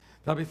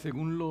¿Sabes?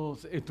 Según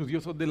los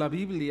estudiosos de la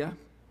Biblia,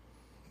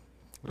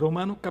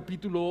 Romanos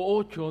capítulo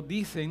 8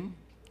 dicen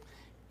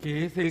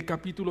que es el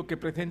capítulo que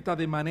presenta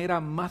de manera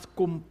más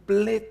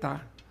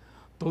completa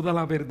toda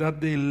la verdad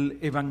del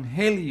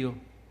Evangelio.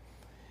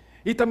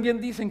 Y también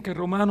dicen que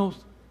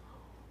Romanos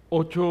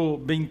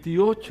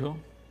 8:28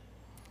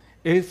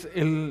 es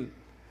el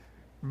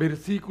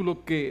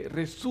versículo que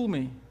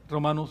resume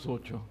Romanos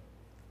 8.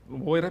 Lo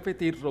voy a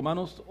repetir,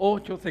 Romanos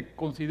 8 se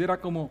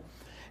considera como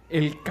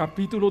el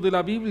capítulo de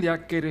la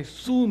Biblia que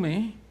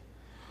resume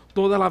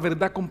toda la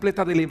verdad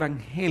completa del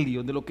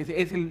Evangelio, de lo que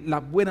es la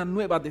buena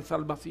nueva de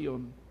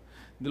salvación,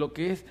 de lo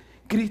que es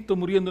Cristo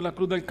muriendo en la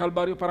cruz del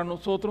Calvario para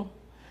nosotros,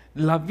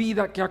 la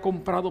vida que ha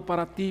comprado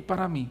para ti y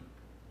para mí.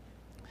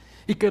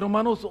 Y que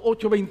Romanos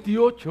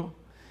 8:28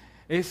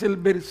 es el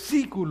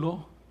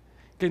versículo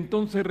que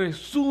entonces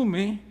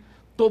resume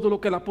todo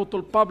lo que el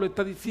apóstol Pablo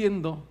está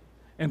diciendo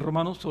en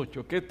Romanos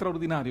 8. Qué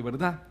extraordinario,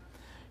 ¿verdad?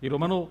 Y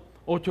Romanos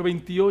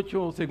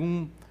 8:28,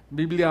 según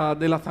Biblia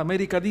de las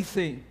Américas,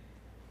 dice: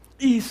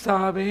 y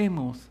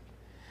sabemos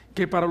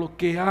que para los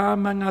que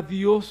aman a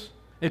Dios,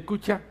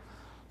 escucha,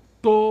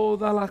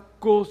 todas las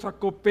cosas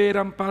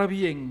cooperan para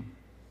bien.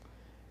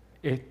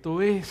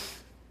 Esto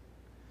es,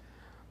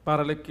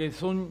 para los que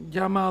son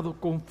llamados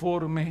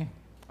conforme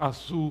a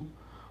su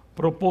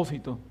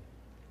propósito.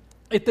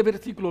 Este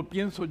versículo,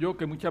 pienso yo,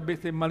 que muchas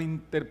veces es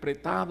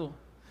malinterpretado.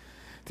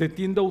 Se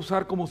tiende a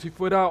usar como si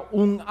fuera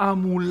un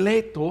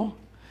amuleto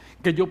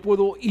que yo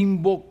puedo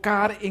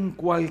invocar en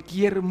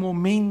cualquier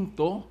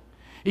momento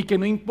y que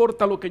no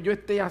importa lo que yo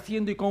esté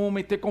haciendo y cómo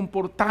me esté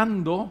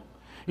comportando,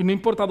 y no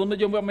importa dónde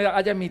yo me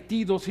haya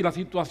metido, si las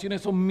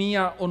situaciones son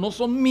mías o no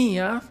son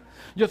mías,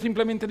 yo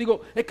simplemente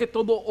digo, es que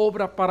todo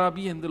obra para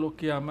bien de los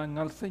que aman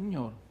al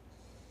Señor.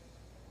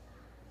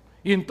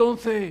 Y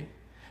entonces,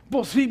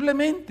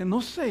 posiblemente,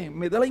 no sé,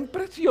 me da la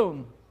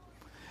impresión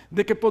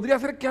de que podría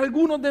ser que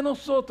algunos de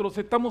nosotros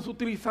estamos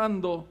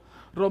utilizando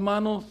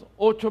Romanos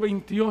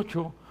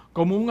 8:28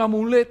 como un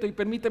amuleto, y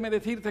permíteme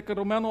decirte que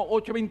Romanos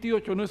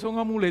 8:28 no es un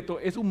amuleto,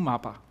 es un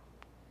mapa.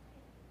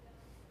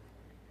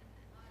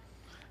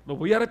 Lo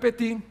voy a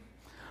repetir.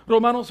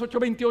 Romanos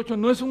 8:28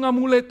 no es un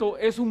amuleto,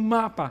 es un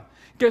mapa.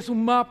 ¿Qué es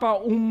un mapa?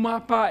 Un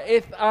mapa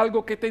es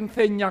algo que te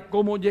enseña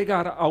cómo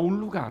llegar a un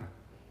lugar.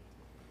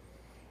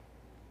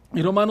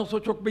 Y Romanos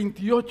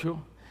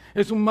 8:28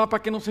 es un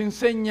mapa que nos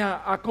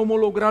enseña a cómo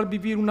lograr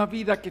vivir una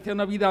vida que sea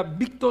una vida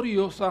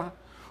victoriosa,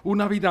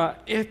 una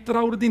vida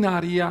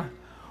extraordinaria,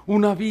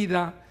 una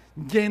vida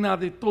llena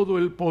de todo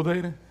el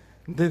poder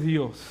de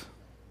Dios.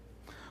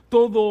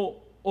 Todo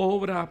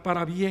obra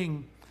para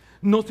bien.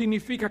 No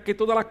significa que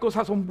todas las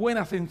cosas son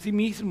buenas en sí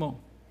mismo.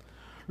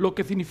 Lo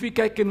que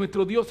significa es que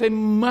nuestro Dios es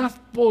más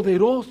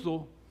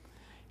poderoso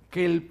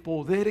que el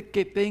poder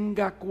que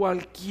tenga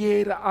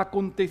cualquier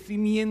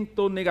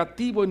acontecimiento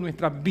negativo en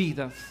nuestras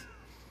vidas.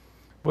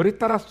 Por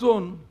esta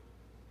razón,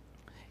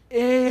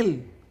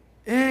 Él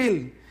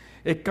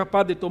es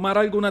capaz de tomar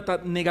algo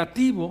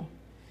negativo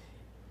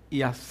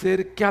y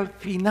hacer que al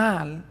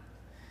final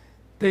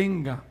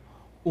tenga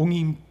un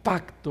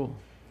impacto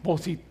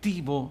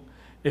positivo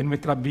en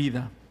nuestras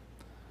vidas.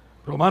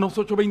 Romanos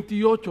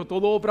 8:28,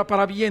 todo obra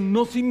para bien,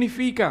 no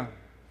significa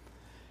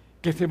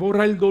que se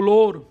borra el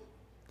dolor,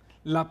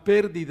 la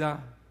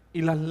pérdida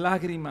y las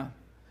lágrimas.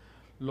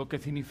 Lo que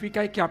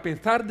significa es que a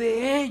pesar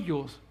de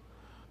ellos,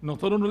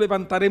 nosotros nos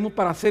levantaremos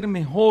para ser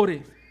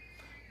mejores,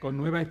 con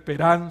nueva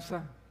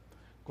esperanza,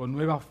 con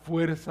nueva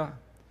fuerza,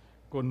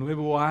 con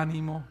nuevo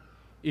ánimo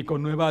y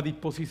con nueva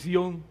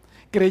disposición,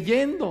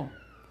 creyendo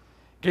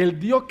que el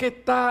Dios que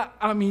está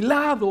a mi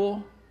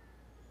lado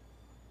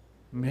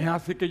me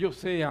hace que yo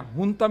sea,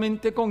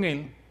 juntamente con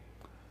Él,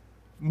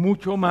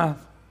 mucho más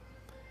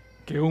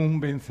que un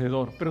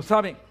vencedor. Pero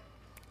 ¿saben?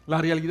 La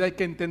realidad es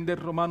que entender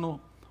Romanos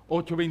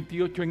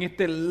 8:28 en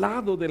este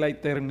lado de la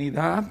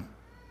eternidad,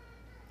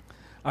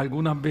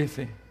 algunas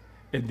veces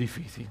es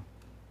difícil.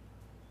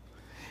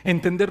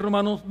 Entender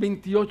Romanos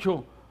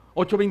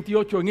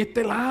 8:28 en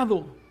este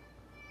lado,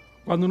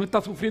 cuando uno está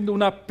sufriendo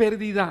una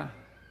pérdida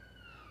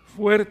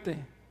fuerte,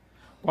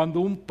 cuando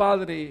un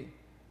padre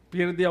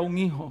pierde a un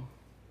hijo.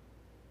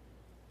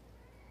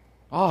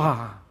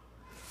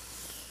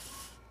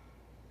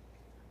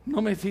 No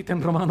me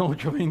citen Romanos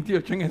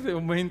 8:28 en ese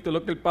momento,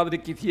 lo que el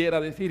padre quisiera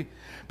decir,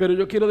 pero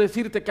yo quiero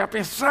decirte que a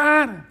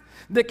pesar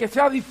de que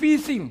sea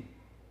difícil,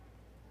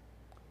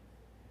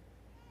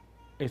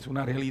 es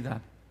una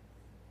realidad.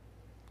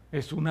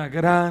 Es una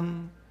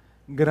gran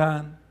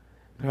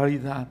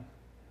realidad.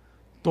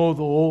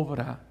 Todo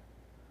obra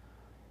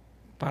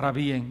para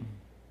bien.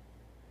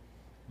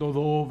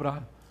 Todo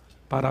obra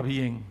para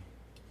bien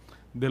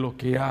de los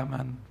que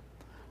aman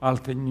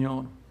al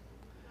Señor.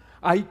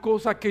 Hay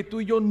cosas que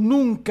tú y yo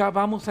nunca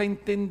vamos a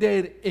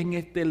entender en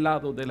este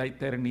lado de la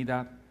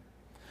eternidad.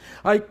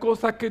 Hay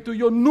cosas que tú y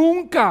yo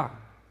nunca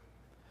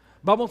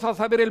vamos a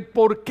saber el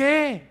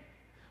porqué,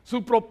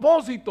 su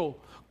propósito,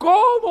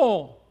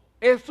 cómo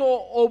eso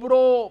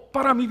obró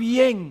para mi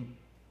bien.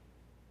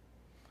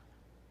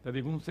 Te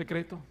digo un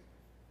secreto.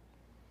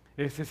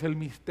 Ese es el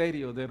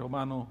misterio de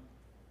Romanos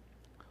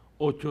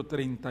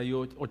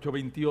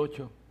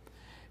 8:28.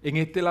 En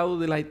este lado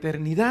de la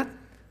eternidad,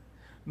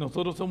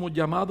 nosotros somos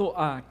llamados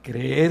a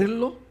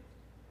creerlo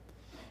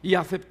y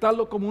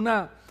aceptarlo como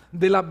una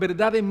de las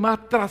verdades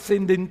más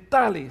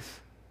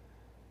trascendentales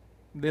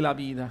de la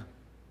vida.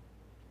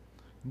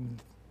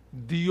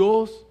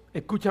 Dios,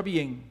 escucha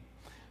bien,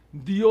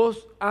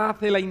 Dios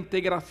hace la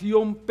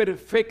integración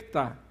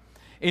perfecta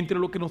entre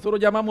lo que nosotros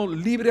llamamos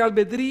libre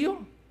albedrío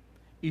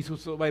y su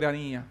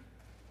soberanía.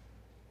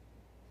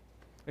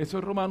 Eso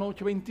es Romanos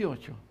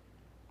 8:28.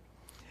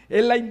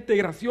 Es la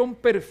integración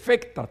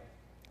perfecta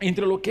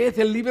entre lo que es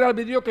el libre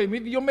albedrío que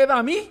Dios me da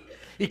a mí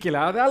y que le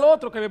da al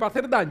otro que me va a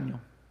hacer daño.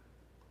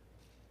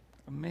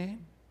 Amén.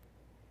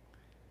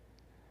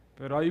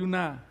 Pero hay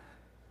una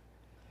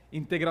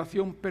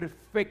integración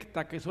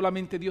perfecta que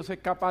solamente Dios es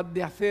capaz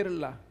de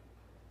hacerla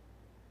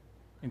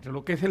entre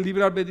lo que es el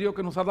libre albedrío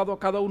que nos ha dado a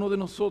cada uno de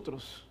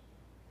nosotros.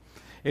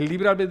 El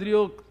libre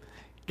albedrío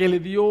que le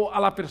dio a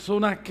la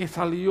persona que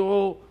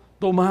salió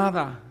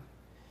tomada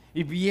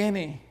y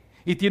viene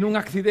y tiene un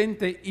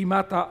accidente y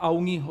mata a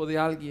un hijo de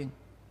alguien.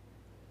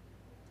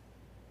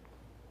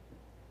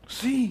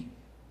 Sí,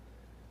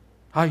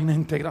 hay una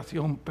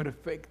integración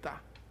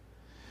perfecta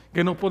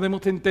que no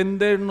podemos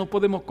entender, no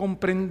podemos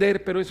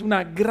comprender, pero es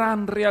una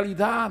gran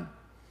realidad.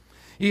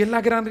 Y es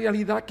la gran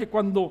realidad que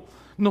cuando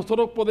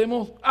nosotros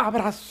podemos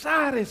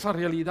abrazar esa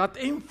realidad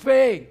en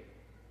fe,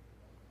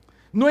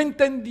 no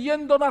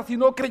entendiéndola,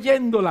 sino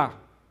creyéndola,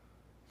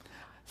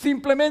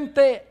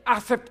 simplemente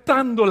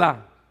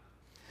aceptándola,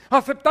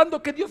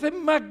 aceptando que Dios es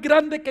más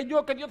grande que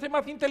yo, que Dios es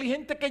más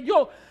inteligente que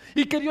yo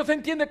y que Dios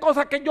entiende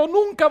cosas que yo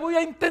nunca voy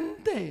a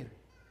entender.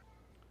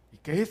 Y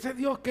que ese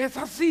Dios que es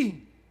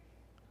así,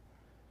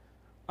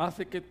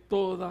 hace que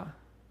todas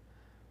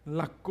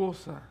las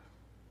cosas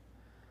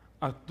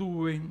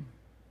actúen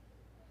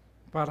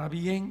para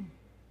bien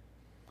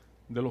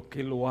de los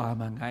que lo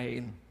aman a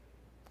Él.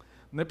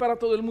 No es para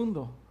todo el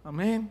mundo,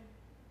 amén.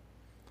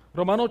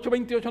 Romanos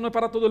 8:28 no es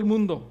para todo el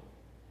mundo.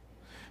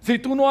 Si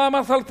tú no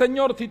amas al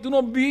Señor, si tú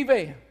no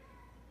vives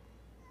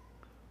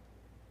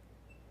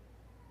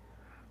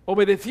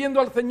obedeciendo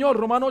al Señor,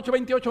 Romanos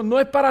 8:28 no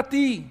es para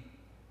ti.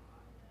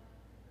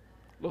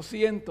 Lo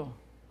siento.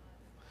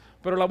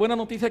 Pero la buena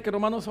noticia es que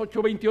Romanos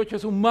 8:28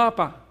 es un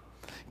mapa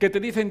que te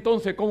dice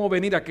entonces cómo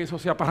venir a que eso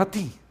sea para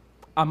ti,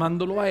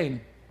 amándolo a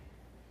Él.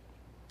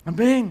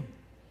 Amén.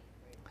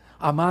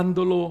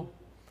 Amándolo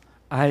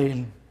a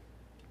Él.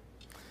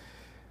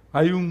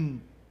 Hay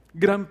un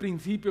gran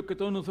principio que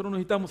todos nosotros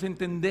necesitamos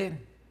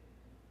entender.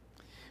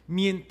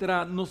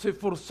 Mientras nos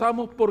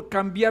esforzamos por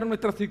cambiar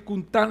nuestras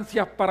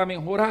circunstancias para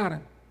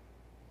mejorar,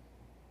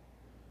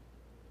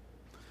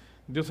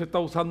 Dios está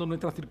usando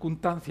nuestras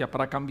circunstancias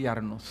para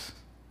cambiarnos.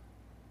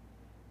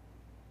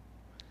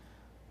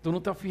 ¿Tú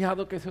no te has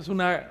fijado que esa es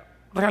una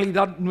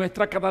realidad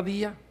nuestra cada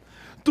día?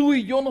 Tú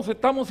y yo nos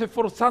estamos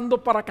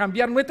esforzando para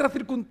cambiar nuestras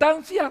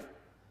circunstancias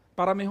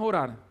para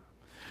mejorar.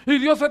 Y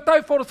Dios se está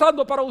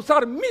esforzando para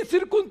usar mis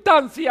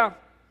circunstancias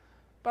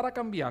para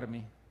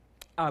cambiarme.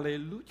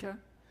 Aleluya.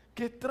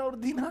 ¡Qué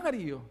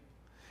extraordinario!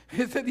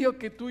 Ese Dios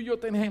que tú y yo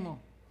tenemos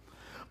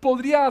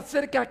podría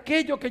hacer que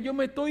aquello que yo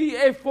me estoy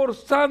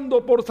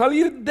esforzando por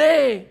salir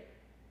de,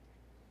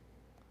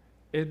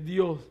 es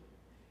Dios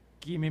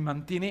quien me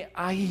mantiene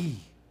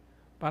ahí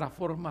para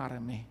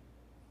formarme.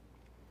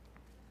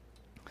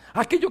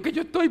 Aquello que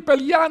yo estoy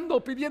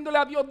peleando, pidiéndole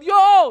a Dios,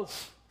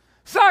 Dios,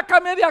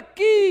 sácame de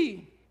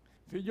aquí.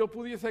 Si yo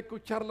pudiese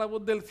escuchar la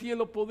voz del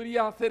cielo,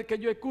 podría hacer que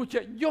yo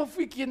escuche, yo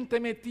fui quien te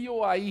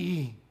metió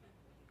ahí.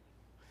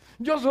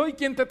 Yo soy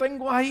quien te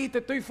tengo ahí, te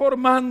estoy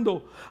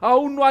formando.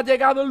 Aún no ha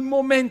llegado el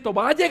momento,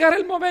 va a llegar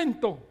el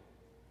momento.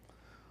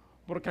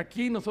 Porque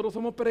aquí nosotros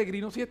somos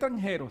peregrinos y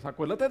extranjeros,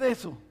 acuérdate de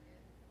eso.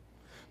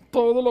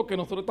 Todo lo que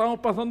nosotros estamos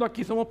pasando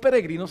aquí somos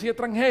peregrinos y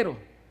extranjeros.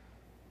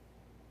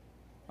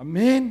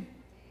 Amén.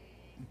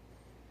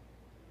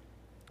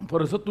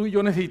 Por eso tú y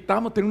yo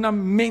necesitamos tener una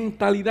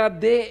mentalidad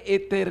de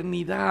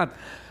eternidad.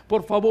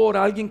 Por favor,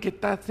 a alguien que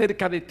está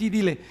cerca de ti,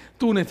 dile,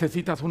 tú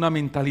necesitas una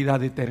mentalidad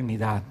de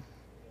eternidad.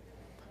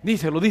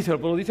 Díselo,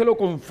 pero díselo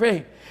con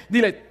fe.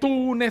 Dile,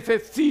 tú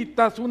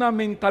necesitas una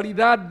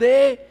mentalidad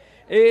de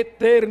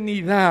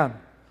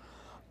eternidad.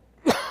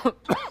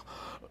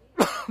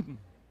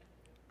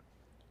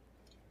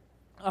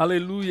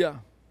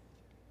 Aleluya.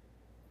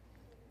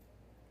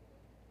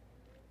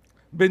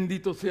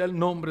 Bendito sea el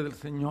nombre del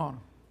Señor.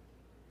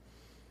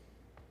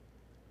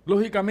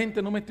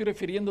 Lógicamente no me estoy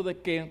refiriendo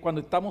de que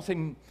cuando estamos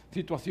en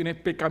situaciones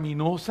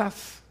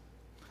pecaminosas,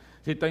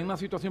 si está en una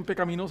situación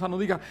pecaminosa, no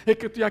diga, es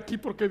que estoy aquí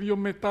porque Dios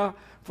me está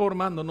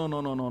formando. No.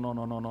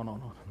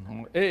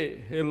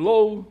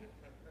 Hello.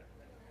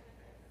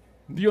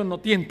 Dios no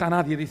tienta a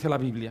nadie, dice la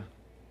Biblia.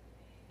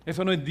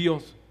 Eso no es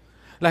Dios.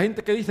 La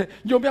gente que dice,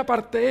 yo me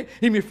aparté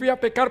y me fui a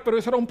pecar, pero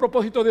eso era un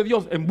propósito de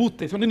Dios.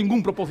 Embuste, eso no es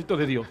ningún propósito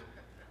de Dios.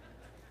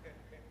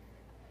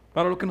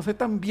 Para los que nos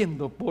están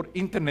viendo por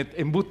internet,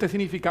 embuste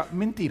significa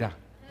mentira.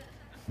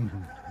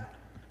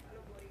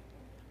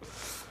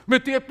 ¿Me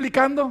estoy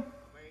explicando?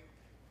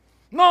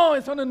 No,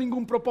 eso no es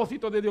ningún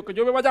propósito de Dios, que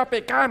yo me vaya a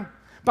pecar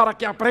para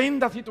que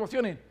aprenda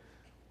situaciones.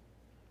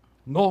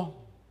 No,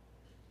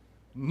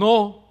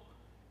 no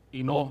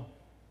y no.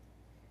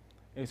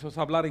 Eso es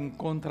hablar en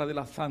contra de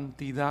la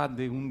santidad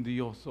de un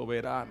Dios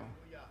soberano.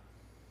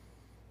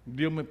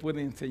 Dios me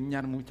puede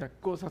enseñar muchas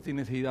cosas sin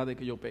necesidad de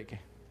que yo peque.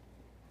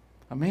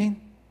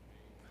 Amén.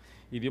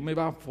 Y Dios me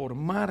va a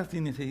formar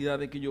sin necesidad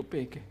de que yo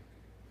peque.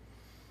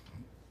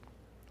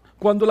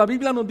 Cuando la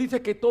Biblia nos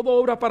dice que todo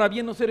obra para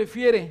bien, no se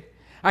refiere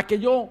a que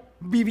yo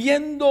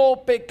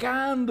viviendo,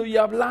 pecando y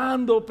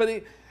hablando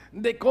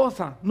de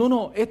cosas.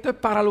 No, esto es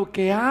para los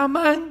que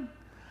aman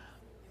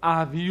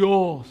a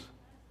Dios.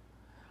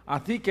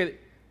 Así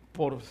que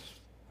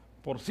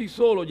por sí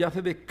solo ya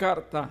se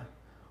descarta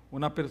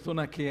una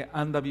persona que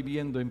anda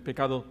viviendo en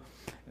pecado.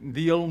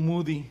 D.L.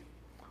 Moody,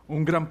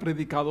 un gran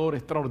predicador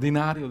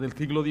extraordinario del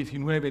siglo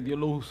XIX, Dios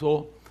lo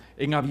usó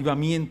en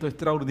avivamiento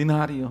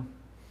extraordinario,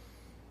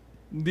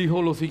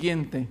 dijo lo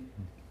siguiente: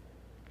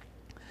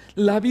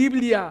 la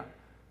Biblia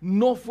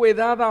no fue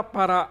dada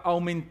para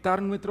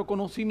aumentar nuestro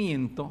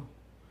conocimiento,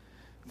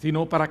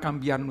 sino para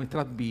cambiar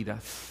nuestras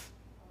vidas.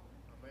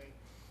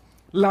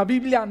 La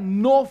Biblia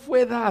no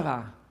fue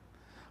dada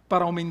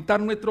para aumentar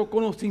nuestro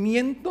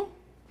conocimiento,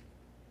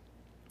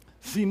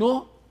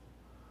 sino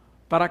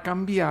para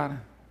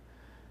cambiar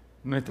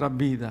nuestras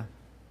vidas.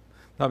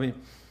 ¿Sabe?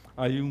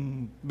 Hay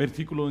un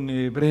versículo en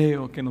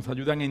Hebreo que nos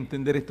ayuda a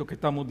entender esto que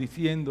estamos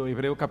diciendo.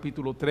 Hebreo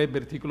capítulo 3,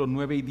 versículos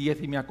 9 y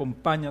 10, y me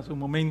acompaña un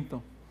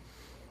momento.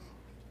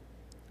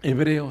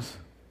 Hebreos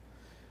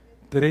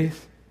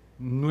 3,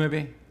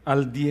 9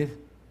 al 10.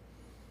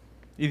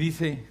 Y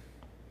dice,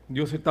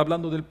 Dios está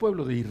hablando del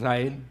pueblo de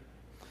Israel.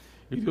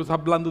 Y Dios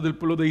hablando del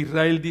pueblo de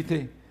Israel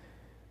dice: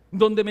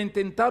 donde me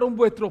intentaron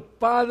vuestros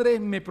padres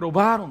me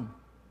probaron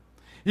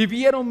y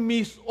vieron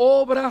mis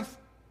obras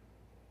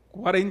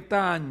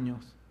 40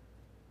 años.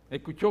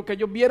 ¿Escuchó que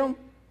ellos vieron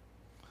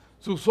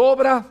sus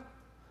obras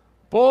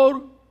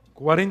por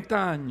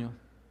 40 años?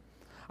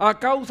 A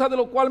causa de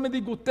lo cual me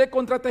disgusté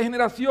contra esta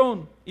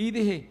generación y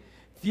dije: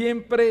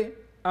 siempre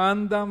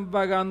andan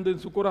vagando en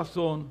su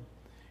corazón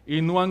y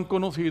no han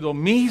conocido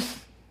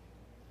mis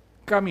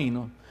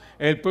caminos.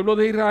 El pueblo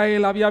de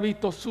Israel había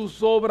visto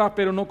sus obras,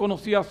 pero no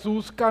conocía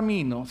sus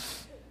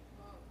caminos.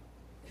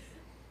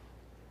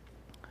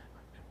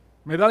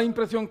 Me da la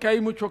impresión que hay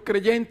muchos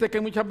creyentes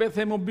que muchas veces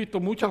hemos visto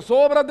muchas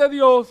obras de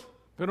Dios,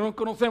 pero no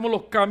conocemos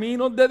los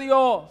caminos de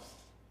Dios.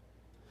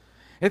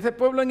 Ese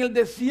pueblo en el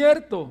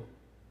desierto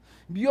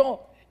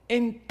vio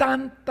en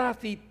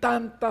tantas y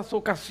tantas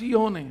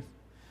ocasiones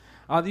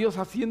a Dios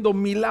haciendo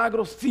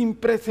milagros sin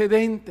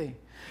precedente.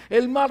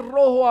 El mar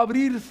rojo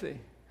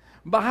abrirse,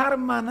 bajar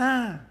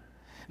maná,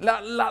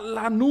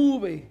 la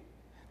nube,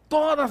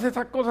 todas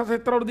esas cosas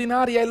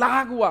extraordinarias, el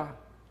agua.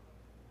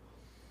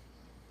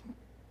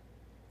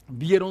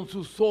 Vieron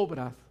sus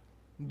obras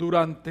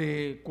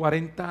durante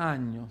 40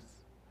 años.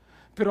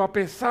 Pero a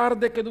pesar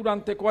de que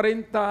durante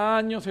 40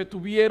 años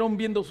estuvieron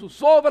viendo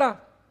sus obras,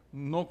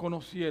 no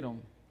conocieron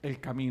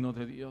el camino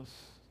de Dios.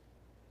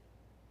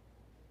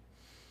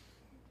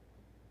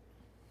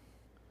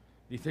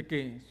 Dice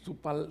que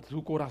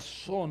su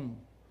corazón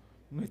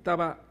no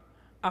estaba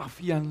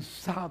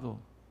afianzado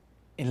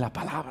en la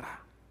palabra.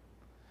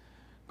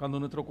 Cuando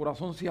nuestro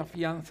corazón se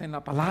afianza en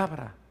la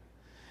palabra,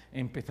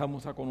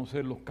 empezamos a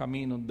conocer los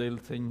caminos del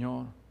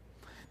Señor.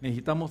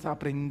 Necesitamos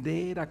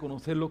aprender a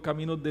conocer los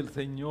caminos del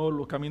Señor.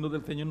 Los caminos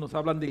del Señor nos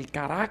hablan del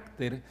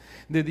carácter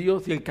de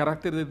Dios, y el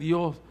carácter de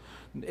Dios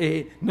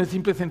no es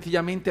simple y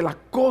sencillamente las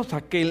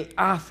cosas que Él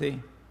hace,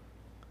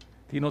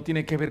 sino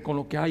tiene que ver con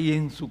lo que hay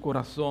en su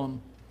corazón.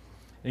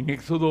 En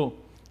Éxodo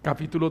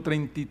capítulo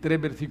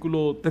 33,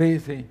 versículo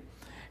 13,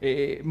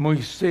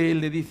 Moisés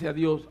le dice a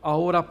Dios: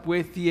 ahora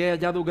pues, si he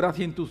hallado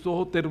gracia en tus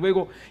ojos, te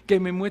ruego que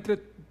me muestres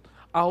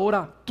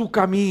ahora tu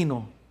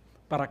camino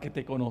para que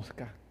te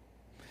conozca.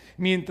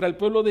 Mientras el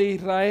pueblo de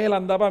Israel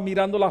andaba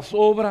mirando las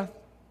obras,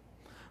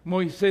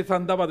 Moisés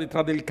andaba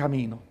detrás del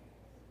camino.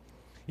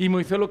 Y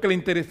Moisés lo que le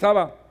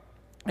interesaba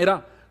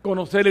era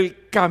conocer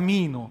el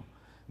camino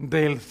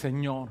del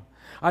Señor.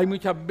 Hay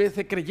muchas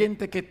veces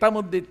creyentes que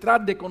estamos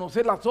detrás de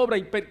conocer las obras,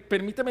 y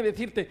permíteme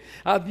decirte,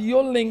 a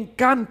Dios le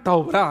encanta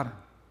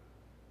obrar.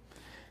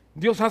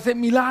 Dios hace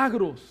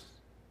milagros.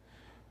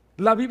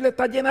 La Biblia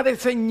está llena de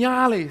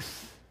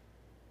señales.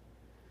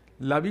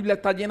 La Biblia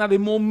está llena de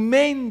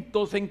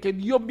momentos en que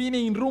Dios viene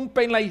e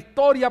irrumpe en la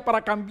historia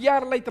para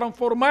cambiarla y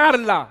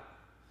transformarla.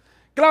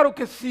 Claro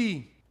que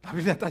sí, la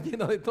Biblia está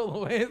llena de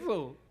todo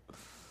eso.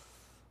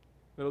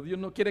 Pero Dios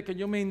no quiere que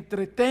yo me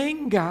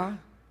entretenga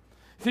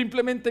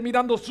simplemente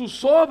mirando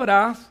sus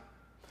obras,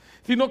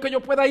 sino que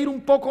yo pueda ir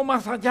un poco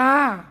más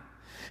allá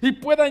y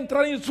pueda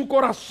entrar en su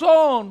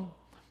corazón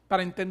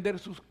para entender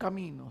sus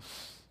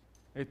caminos.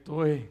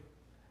 Esto es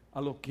a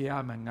los que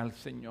aman al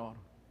Señor.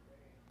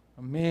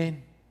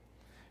 Amén.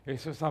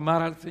 Eso es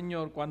amar al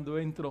Señor cuando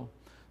entro,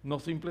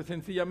 no simple y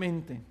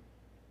sencillamente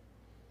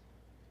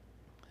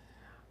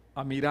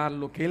a mirar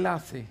lo que Él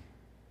hace,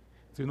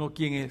 sino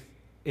quién es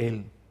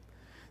Él.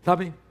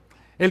 ¿Sabe?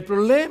 El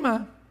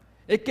problema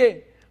es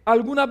que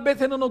algunas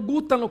veces no nos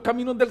gustan los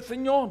caminos del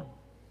Señor.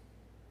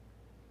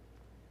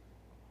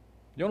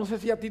 Yo no sé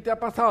si a ti te ha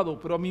pasado,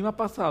 pero a mí me ha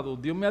pasado.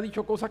 Dios me ha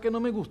dicho cosas que no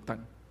me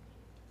gustan.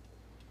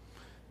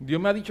 Dios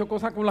me ha dicho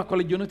cosas con las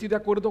cuales yo no estoy de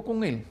acuerdo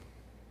con Él.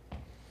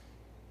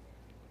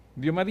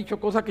 Dios me ha dicho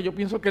cosas que yo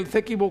pienso que Él se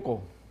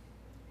equivocó.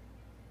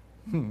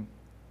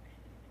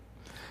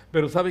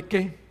 Pero ¿sabe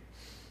qué?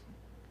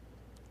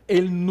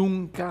 Él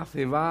nunca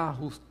se va a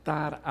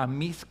ajustar a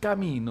mis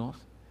caminos.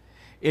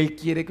 Él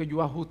quiere que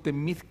yo ajuste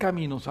mis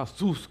caminos a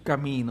sus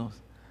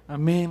caminos.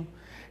 Amén.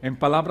 En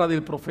palabra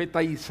del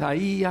profeta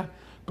Isaías,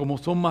 como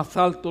son más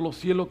altos los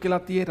cielos que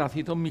la tierra,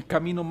 así son mis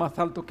caminos más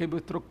altos que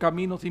vuestros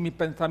caminos y mis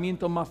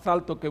pensamientos más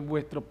altos que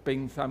vuestros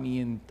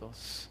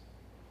pensamientos.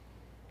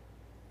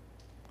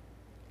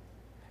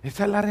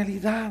 Esa es la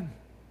realidad.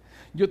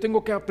 Yo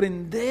tengo que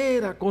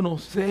aprender a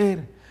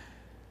conocer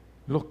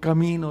los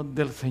caminos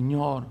del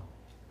Señor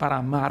para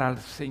amar al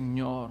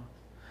Señor.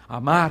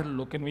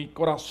 Amarlo, que mi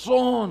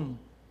corazón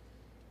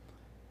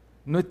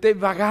no esté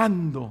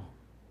vagando,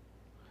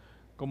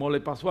 como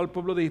le pasó al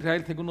pueblo de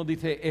Israel, según nos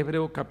dice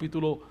Hebreos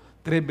capítulo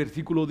 3,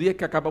 versículo 10,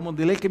 que acabamos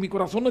de leer, que mi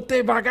corazón no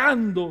esté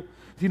vagando,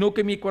 sino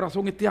que mi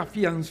corazón esté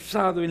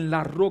afianzado en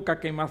la roca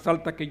que es más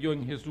alta que yo,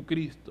 en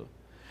Jesucristo.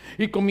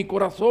 Y con mi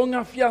corazón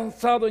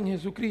afianzado en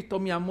Jesucristo,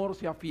 mi amor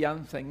se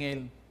afianza en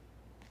Él.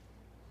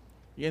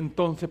 Y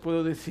entonces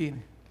puedo decir,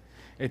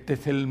 este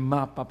es el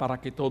mapa para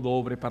que todo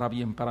obre para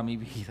bien para mi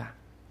vida.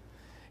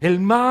 El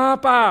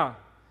mapa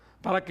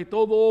para que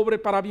todo obre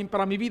para bien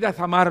para mi vida es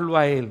amarlo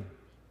a Él.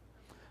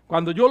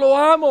 Cuando yo lo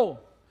amo,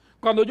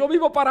 cuando yo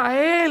vivo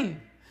para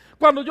Él,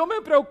 cuando yo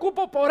me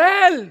preocupo por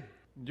Él,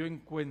 yo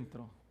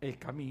encuentro el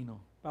camino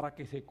para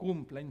que se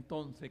cumpla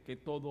entonces que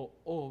todo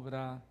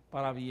obra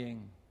para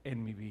bien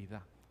en mi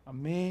vida.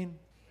 Amén.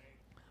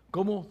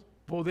 ¿Cómo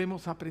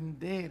podemos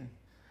aprender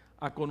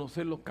a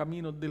conocer los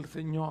caminos del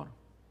Señor?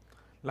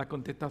 La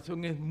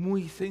contestación es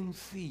muy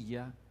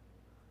sencilla,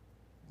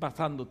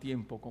 pasando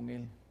tiempo con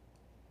Él.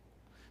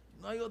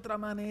 No hay otra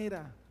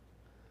manera.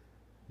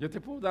 Yo te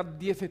puedo dar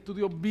 10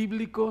 estudios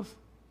bíblicos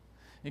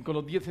y con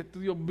los 10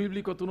 estudios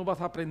bíblicos tú no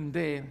vas a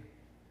aprender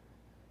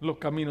los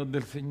caminos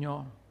del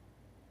Señor.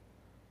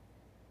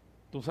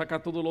 Tú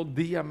sacas todos los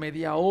días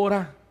media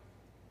hora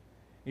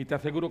y te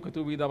aseguro que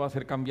tu vida va a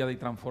ser cambiada y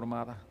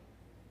transformada.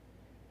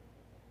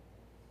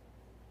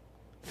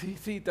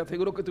 Sí, te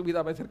aseguro que tu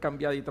vida va a ser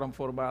cambiada y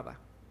transformada.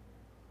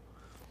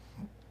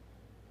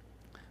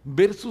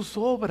 Ver sus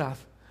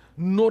obras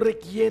no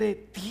requiere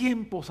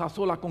tiempos a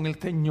solas con el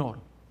Señor.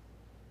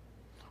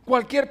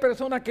 Cualquier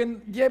persona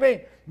que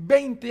lleve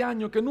 20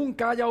 años, que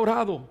nunca haya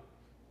orado,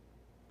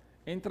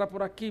 entra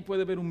por aquí y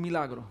puede ver un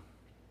milagro.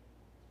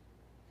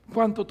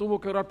 ¿Cuánto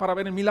tuvo que orar para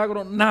ver el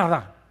milagro?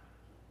 Nada.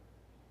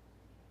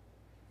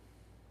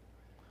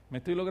 ¿Me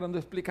estoy logrando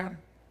explicar?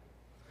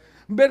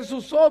 Ver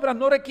sus obras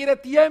no requiere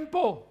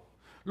tiempo.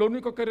 Lo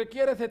único que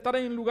requiere es estar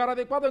en el lugar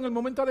adecuado, en el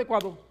momento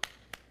adecuado.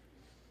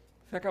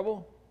 Se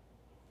acabó.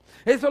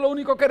 Eso es lo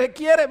único que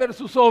requiere, ver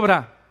sus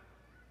obras.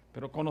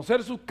 Pero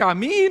conocer sus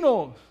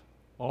caminos,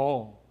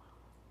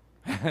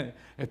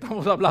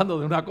 estamos hablando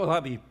de una cosa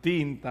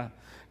distinta.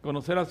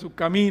 Conocer a sus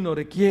caminos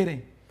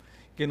requiere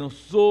que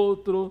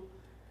nosotros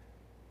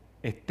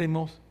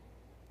estemos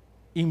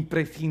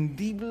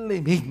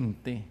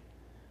imprescindiblemente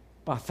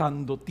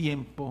pasando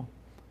tiempo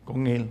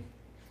con Él.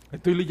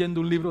 Estoy leyendo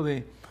un libro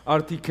de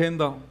R.T.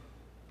 Kendall.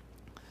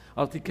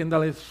 R.T.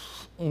 Kendall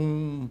es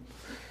un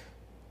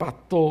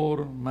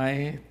pastor,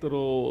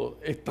 maestro,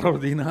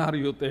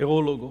 extraordinario,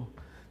 teólogo.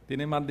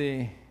 Tiene más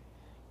de,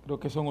 creo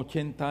que son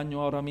 80 años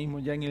ahora mismo,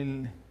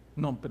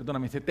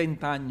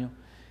 70 años,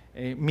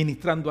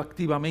 ministrando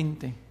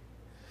activamente.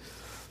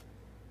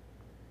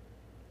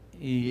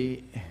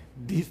 Y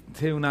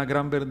dice una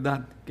gran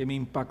verdad que me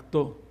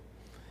impactó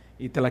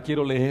y te la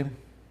quiero leer.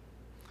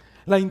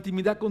 La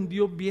intimidad con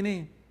Dios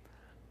viene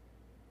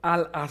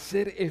al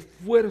hacer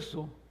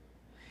esfuerzo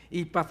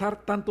y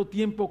pasar tanto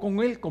tiempo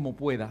con Él como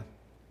puedas.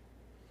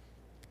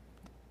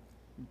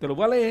 Te lo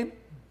voy a leer,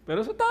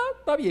 pero eso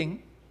está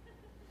bien.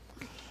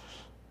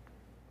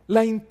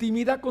 La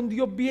intimidad con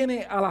Dios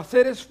viene al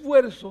hacer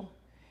esfuerzo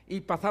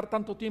y pasar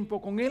tanto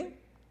tiempo con Él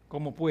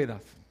como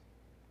puedas.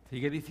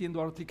 Sigue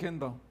diciendo R.T.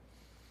 Kendall.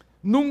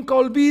 Nunca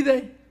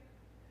olvide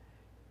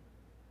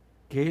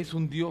que es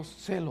un Dios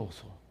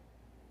celoso.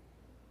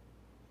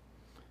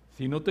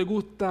 Si no te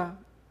gusta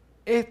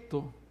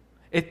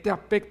este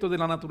aspecto de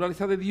la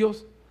naturaleza de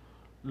Dios,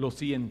 lo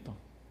siento.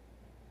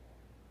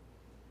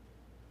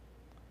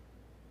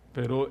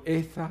 Pero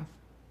esa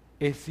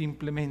es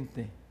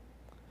simplemente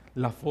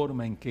la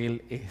forma en que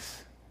Él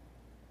es.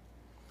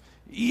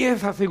 Y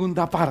esa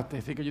segunda parte,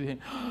 así que yo dije,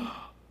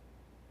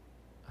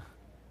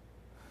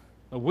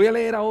 lo voy a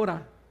leer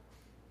ahora.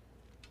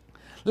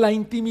 La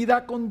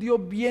intimidad con Dios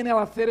viene al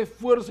hacer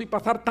esfuerzo y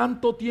pasar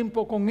tanto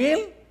tiempo con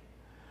Él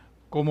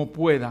como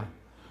pueda.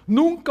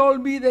 Nunca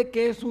olvide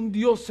que es un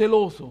Dios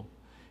celoso.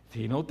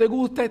 Si no te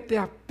gusta este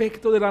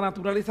aspecto de la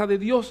naturaleza de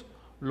Dios,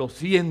 lo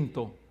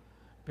siento.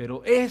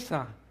 Pero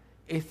esa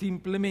es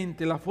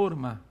simplemente la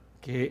forma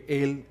que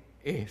Él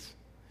es.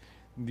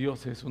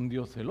 Dios es un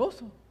Dios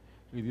celoso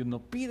y Dios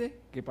nos pide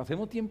que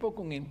pasemos tiempo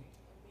con Él.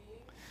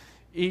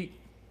 Y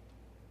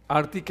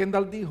Artie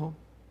Kendall dijo,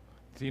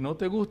 si no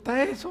te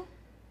gusta eso,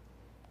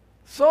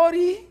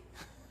 sorry,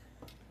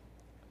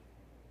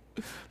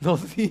 lo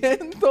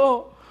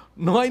siento,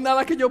 no hay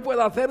nada que yo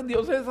pueda hacer,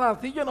 Dios es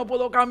así, yo no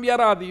puedo cambiar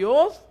a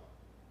Dios.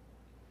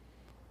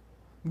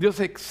 Dios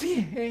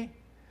exige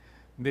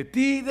de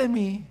ti y de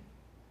mí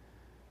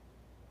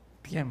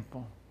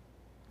tiempo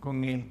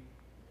con Él.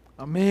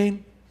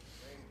 Amén.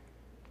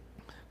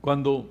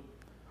 Cuando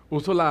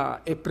uso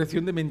la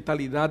expresión de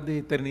mentalidad de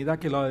eternidad,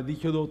 que lo he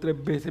dicho 2 o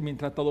 3 veces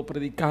mientras he estado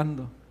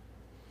predicando,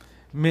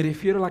 me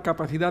refiero a la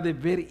capacidad de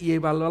ver y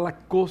evaluar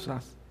las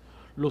cosas,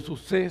 los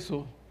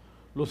sucesos,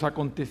 los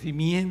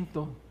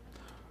acontecimientos,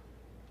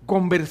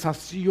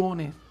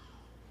 conversaciones,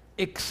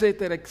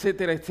 etcétera,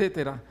 etcétera,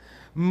 etcétera,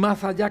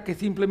 más allá que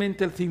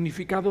simplemente el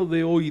significado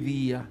de hoy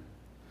día.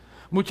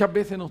 Muchas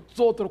veces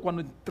nosotros,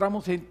 cuando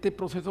entramos en este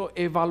proceso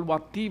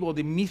evaluativo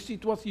de mi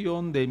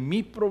situación, de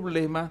mis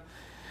problemas,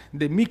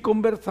 de mis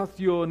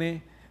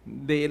conversaciones,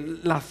 de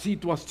las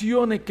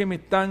situaciones que me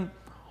están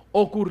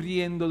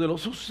ocurriendo, de los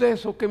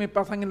sucesos que me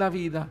pasan en la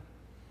vida,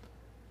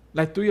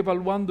 la estoy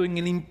evaluando en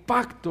el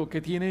impacto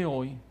que tiene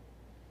hoy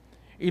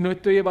y no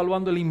estoy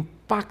evaluando el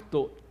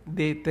impacto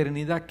de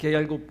eternidad que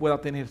algo pueda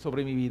tener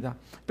sobre mi vida.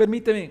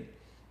 Permíteme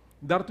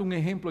darte un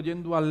ejemplo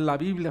yendo a la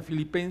Biblia,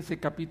 Filipenses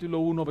capítulo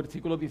 1,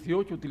 versículo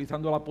 18,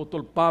 utilizando al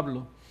apóstol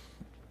Pablo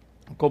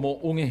como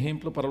un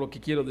ejemplo para lo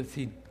que quiero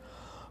decir.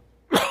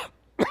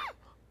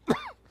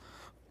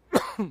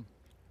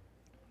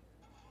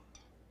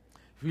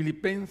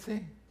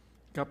 Filipenses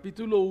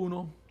capítulo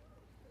 1,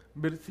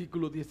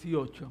 versículo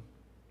 18.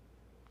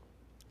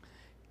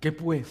 Que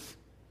pues,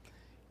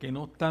 que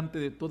no obstante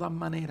de todas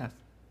maneras,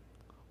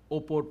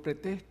 o por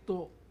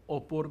pretexto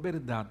o por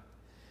verdad,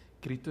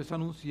 Cristo es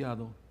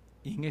anunciado,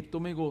 y en esto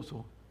me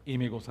gozo y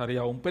me gozaré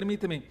aún.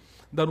 Permíteme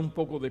dar un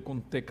poco de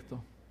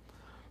contexto.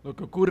 Lo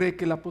que ocurre es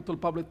que el apóstol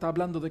Pablo está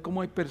hablando de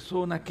cómo hay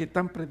personas que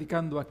están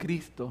predicando a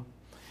Cristo,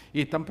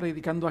 y están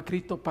predicando a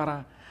Cristo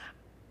para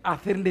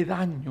hacerle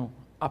daño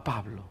a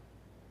Pablo.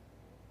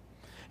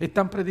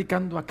 Están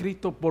predicando a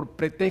Cristo por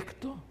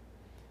pretexto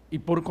y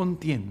por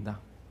contienda.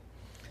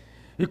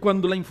 Y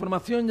cuando la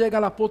información llega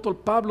al apóstol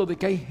Pablo de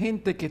que hay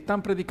gente que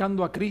están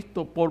predicando a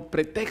Cristo por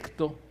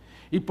pretexto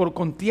y por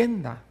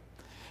contienda,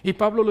 y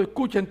Pablo lo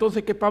escucha,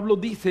 entonces que Pablo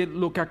dice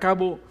lo que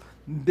acabo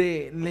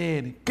de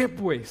leer. ¿Qué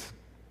pues?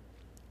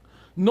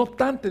 No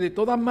obstante, de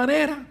todas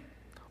maneras,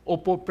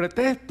 o por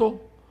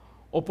pretexto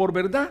o por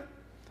verdad,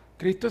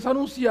 Cristo es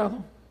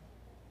anunciado,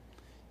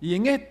 y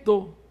en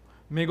esto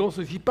me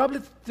gozo. Y si Pablo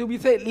se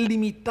hubiese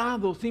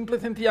limitado simple y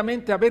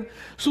sencillamente a ver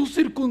sus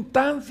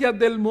circunstancias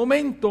del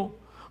momento,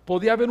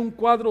 podía haber un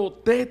cuadro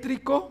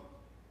tétrico,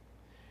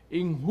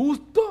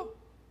 injusto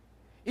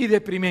y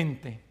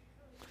deprimente.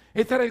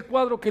 Ese era el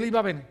cuadro que él iba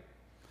a ver.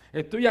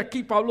 Estoy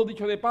aquí, Pablo,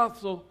 dicho de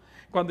paso,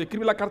 cuando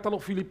escribe la carta a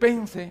los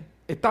filipenses,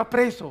 está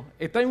preso,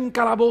 está en un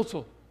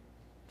calabozo.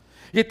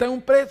 Y está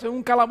en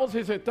un calabozo,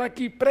 y dice, estoy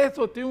aquí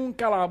preso, estoy en un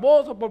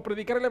calabozo por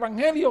predicar el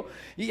evangelio,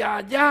 y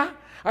allá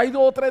hay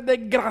 2 o 3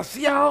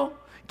 desgraciados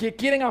que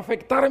quieren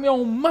afectarme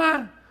aún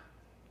más.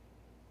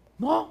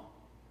 No,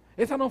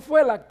 esa no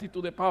fue la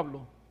actitud de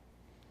Pablo.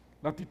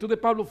 La actitud de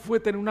Pablo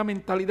fue tener una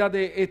mentalidad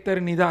de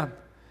eternidad.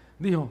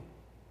 Dijo,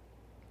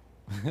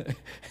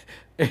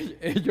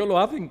 ellos lo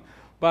hacen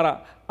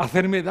para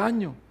hacerme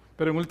daño,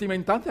 pero en última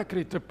instancia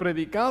Cristo es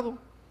predicado.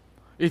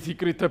 Y si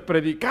Cristo es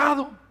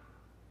predicado,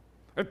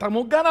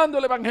 estamos ganando,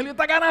 el evangelio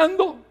está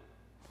ganando,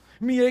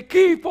 mi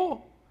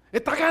equipo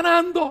está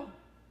ganando.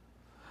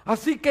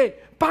 Así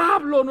que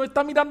Pablo no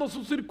está mirando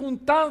sus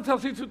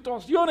circunstancias y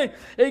situaciones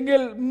en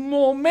el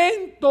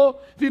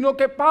momento, sino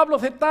que Pablo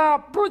se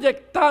está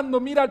proyectando.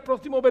 Mira el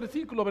próximo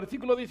versículo,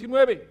 versículo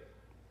 19.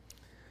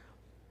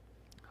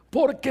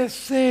 Porque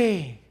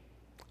sé,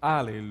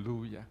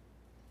 aleluya.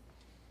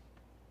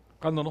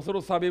 Cuando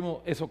nosotros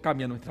sabemos, eso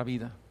cambia nuestra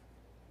vida.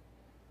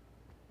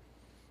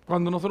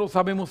 Cuando nosotros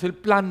sabemos el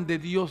plan de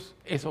Dios,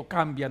 eso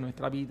cambia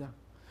nuestra vida.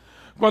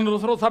 Cuando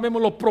nosotros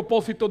sabemos los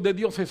propósitos de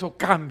Dios, eso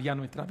cambia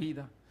nuestra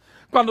vida.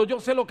 Cuando yo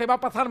sé lo que va a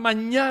pasar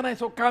mañana,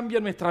 eso cambia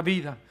nuestra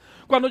vida.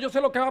 Cuando yo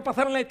sé lo que va a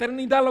pasar en la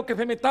eternidad, lo que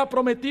se me está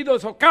prometido,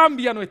 eso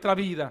cambia nuestra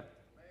vida.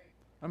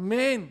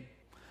 Amén.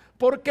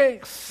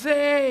 Porque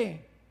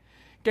sé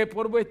que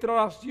por vuestra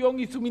oración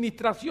y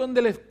suministración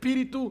del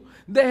Espíritu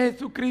de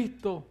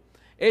Jesucristo,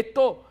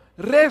 esto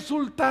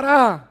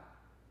resultará.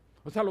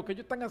 O sea, lo que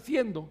ellos están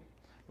haciendo,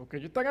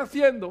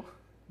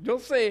 yo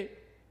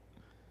sé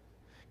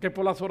que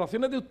por las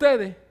oraciones de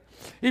ustedes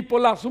y por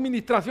la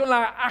suministración,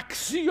 la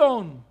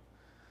acción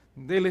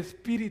del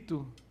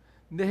Espíritu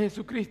de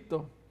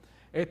Jesucristo,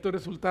 esto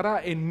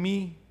resultará en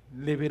mi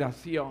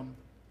liberación.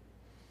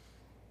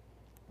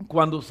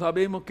 Cuando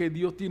sabemos que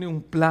Dios tiene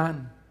un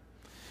plan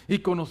y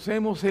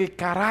conocemos el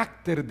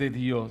carácter de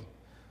Dios,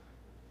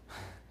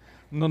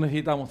 no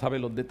necesitamos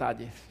saber los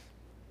detalles.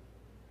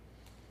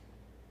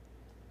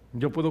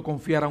 Yo puedo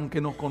confiar aunque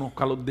no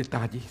conozca los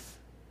detalles,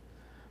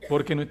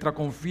 porque nuestra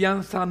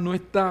confianza no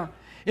está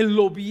en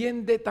lo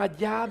bien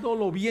detallado,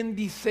 lo bien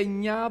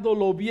diseñado,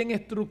 lo bien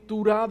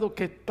estructurado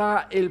que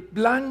está el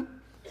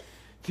plan,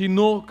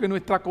 sino que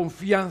nuestra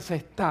confianza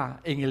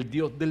está en el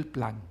Dios del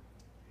plan.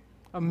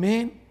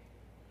 Amén.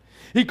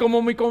 Y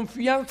como mi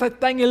confianza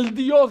está en el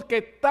Dios que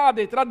está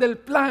detrás del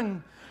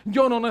plan,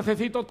 yo no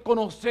necesito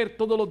conocer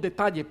todos los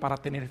detalles para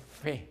tener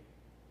fe.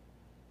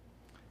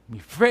 Mi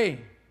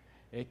fe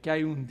es que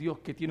hay un Dios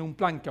que tiene un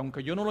plan, que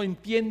aunque yo no lo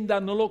entienda,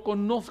 no lo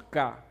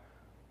conozca,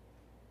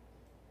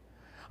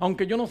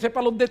 aunque yo no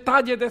sepa los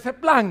detalles de ese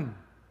plan,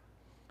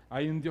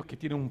 hay un Dios que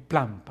tiene un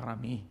plan para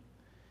mí.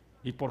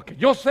 Y porque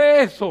yo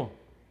sé eso,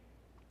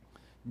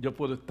 yo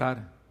puedo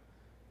estar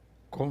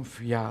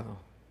confiado.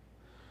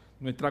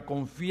 Nuestra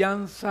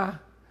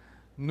confianza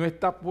no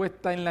está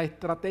puesta en la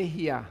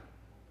estrategia.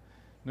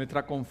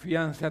 Nuestra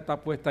confianza está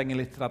puesta en el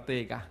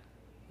estratega.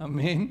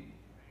 Amén.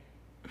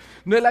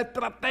 No es la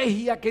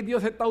estrategia que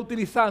Dios está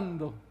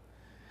utilizando.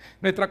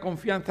 Nuestra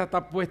confianza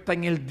está puesta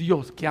en el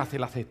Dios que hace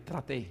las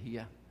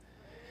estrategias.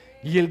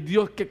 Y el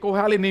Dios que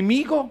coge al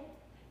enemigo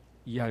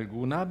y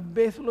algunas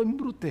veces lo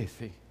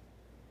embrutece.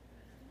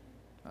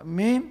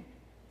 Amén.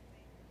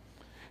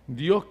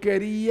 Dios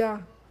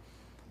quería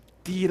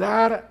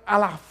tirar a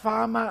la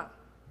fama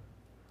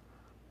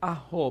a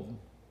Job.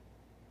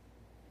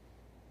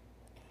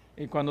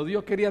 Y cuando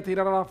Dios quería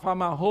tirar a la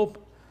fama a Job,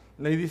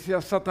 le dice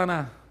a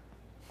Satanás: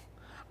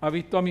 ¿ha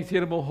visto a mi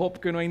siervo Job,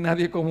 que no hay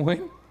nadie como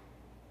él?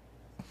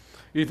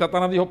 Y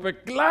Satanás dijo: pues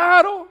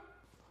claro,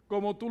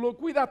 como tú lo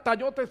cuidas, hasta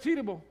yo te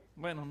sirvo.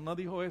 Bueno, no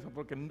dijo eso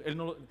porque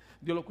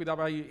Dios lo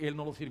cuidaba y él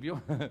no lo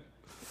sirvió.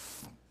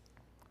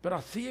 Pero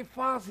así es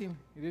fácil.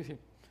 Y dice: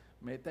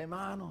 mete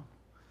mano.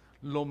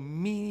 Lo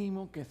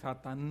mínimo que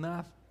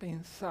Satanás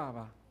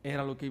pensaba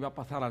era lo que iba a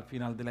pasar al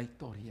final de la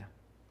historia.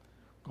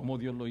 Cómo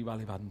Dios lo iba a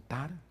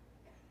levantar,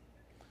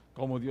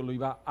 cómo Dios lo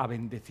iba a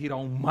bendecir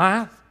aún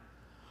más,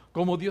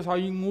 cómo Dios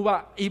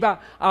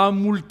iba a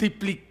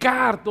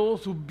multiplicar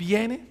todos sus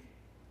bienes,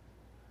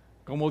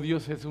 cómo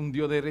Dios es un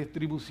Dios de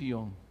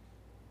retribución.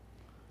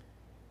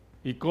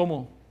 Y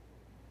cómo,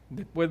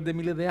 después de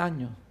miles de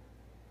años,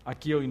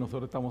 aquí hoy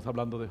nosotros estamos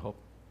hablando de Job.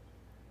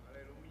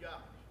 Aleluya.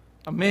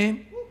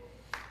 Amén.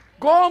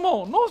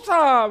 ¿Cómo? No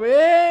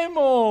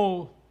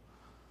sabemos.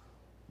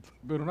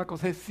 Pero una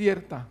cosa es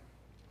cierta.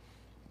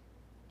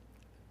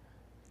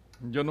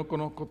 Yo no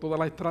conozco toda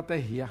la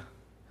estrategia,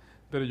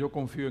 pero yo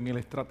confío en el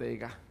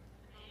estratega.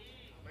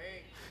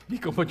 Y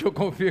como yo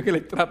confío en el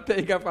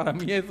estratega, para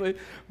mí eso es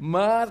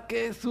más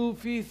que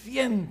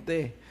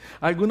suficiente.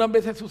 Algunas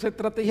veces sus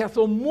estrategias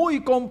son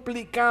muy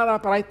complicadas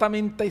para esta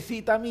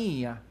mentecita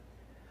mía.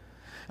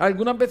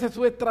 Algunas veces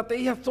sus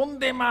estrategias son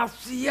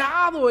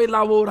demasiado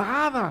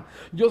elaboradas.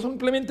 Yo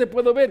simplemente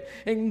puedo ver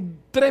en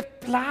 3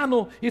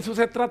 planos y sus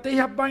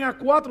estrategias van a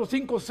 4,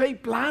 5, 6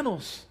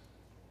 planos.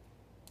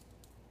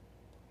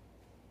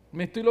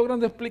 ¿Me estoy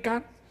logrando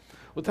explicar?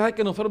 Usted sabe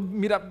que nosotros,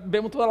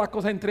 vemos todas las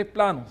cosas en 3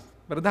 planos,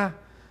 ¿verdad?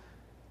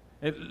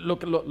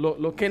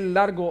 Lo que es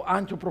largo,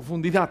 ancho,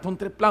 profundidad, son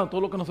 3 planos,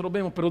 todo lo que nosotros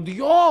vemos. Pero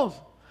Dios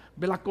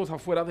ve las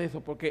cosas fuera de eso,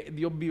 porque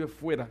Dios vive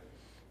fuera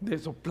de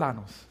esos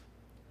planos.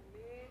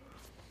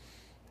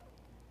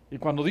 Y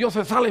cuando Dios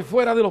se sale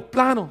fuera de los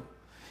planos,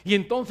 y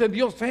entonces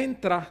Dios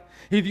entra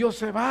y Dios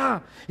se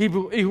va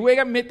y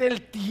juega, mete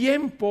el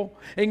tiempo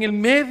en el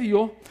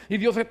medio y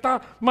Dios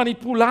está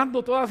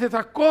manipulando todas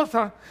esas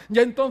cosas,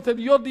 ya entonces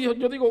Dios dijo,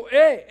 yo digo,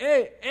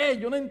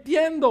 yo no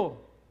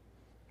entiendo.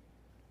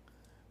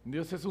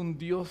 Dios es un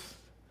Dios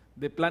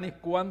de planes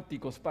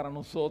cuánticos para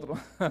nosotros.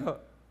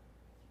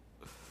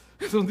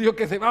 Es un Dios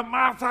que se va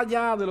más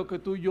allá de lo que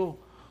tú y yo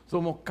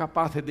somos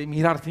capaces de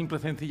mirar simple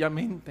y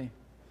sencillamente,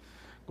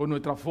 con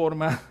nuestra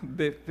forma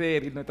de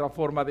ser y nuestra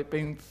forma de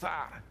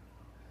pensar.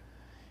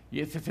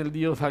 Y ese es el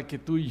Dios al que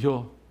tú y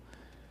yo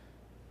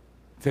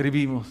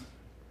servimos.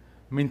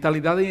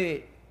 Mentalidad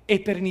de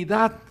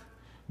eternidad.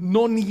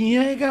 No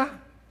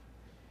niega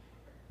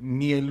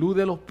ni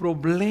elude los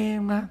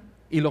problemas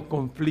y los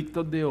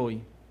conflictos de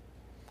hoy.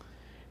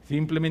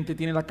 Simplemente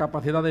tiene la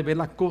capacidad de ver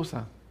las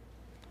cosas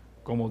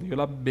como Dios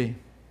las ve.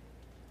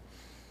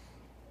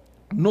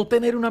 No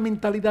tener una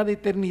mentalidad de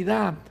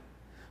eternidad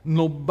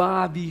nos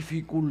va a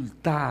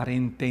dificultar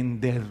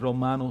entender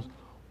Romanos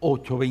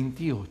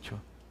 8:28.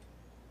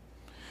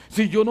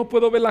 Si yo no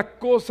puedo ver las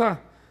cosas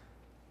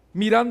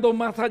mirando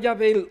más allá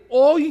del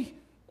hoy,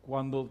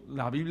 cuando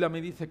la Biblia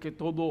me dice que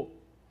todo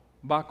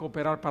va a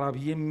cooperar para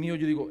bien mío,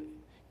 yo digo,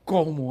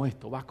 ¿cómo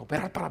esto va a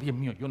cooperar para bien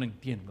mío? Yo no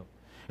entiendo.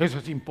 Eso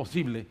es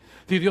imposible.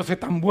 Si Dios es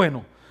tan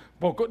bueno,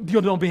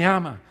 Dios no me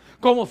ama.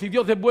 ¿Cómo si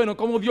Dios es bueno?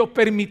 ¿Cómo Dios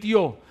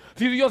permitió?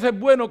 Si Dios es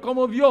bueno,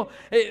 ¿cómo Dios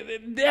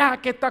deja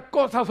que estas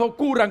cosas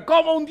ocurran?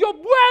 ¿Cómo un Dios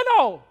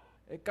bueno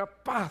es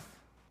capaz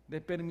de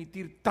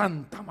permitir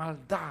tanta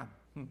maldad?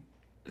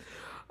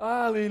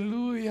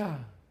 Aleluya.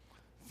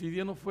 Si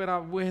Dios no fuera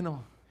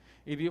bueno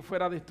y Dios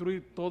fuera a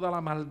destruir toda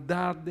la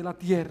maldad de la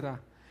tierra,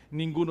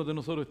 ninguno de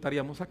nosotros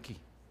estaríamos aquí.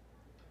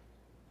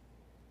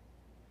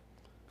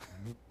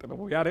 Te lo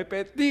voy a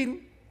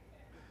repetir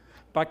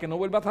para que no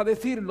vuelvas a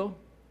decirlo.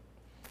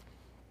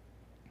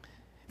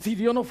 Si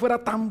Dios no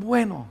fuera tan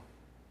bueno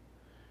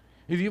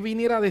y Dios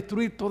viniera a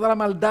destruir toda la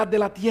maldad de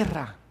la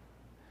tierra,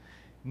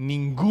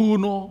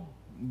 ninguno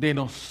de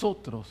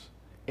nosotros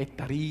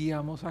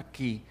estaríamos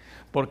aquí.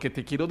 Porque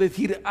te quiero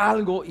decir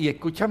algo y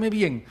escúchame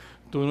bien,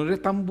 tú no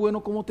eres tan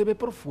bueno como te ves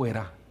por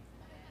fuera.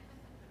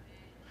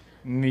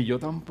 Ni yo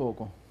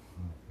tampoco.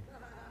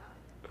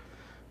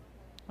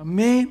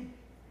 Amén.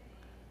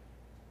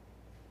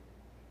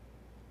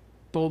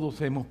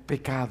 Todos hemos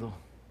pecado.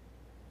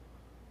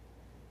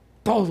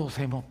 Todos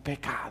hemos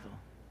pecado.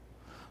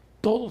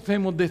 Todos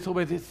hemos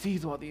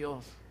desobedecido a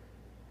Dios.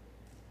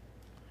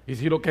 Y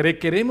si lo que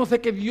queremos es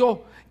que Dios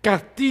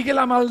castigue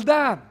la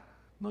maldad.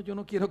 No, yo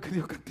no quiero que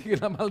Dios castigue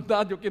la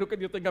maldad. Yo quiero que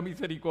Dios tenga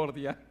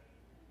misericordia.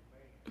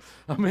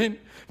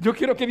 Amén. Yo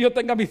quiero que Dios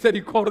tenga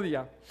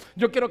misericordia.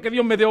 Yo quiero que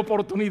Dios me dé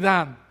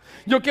oportunidad.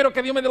 Yo quiero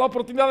que Dios me dé la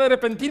oportunidad de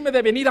arrepentirme,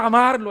 de venir a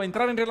amarlo,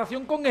 entrar en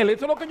relación con Él.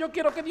 Eso es lo que yo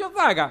quiero que Dios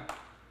haga.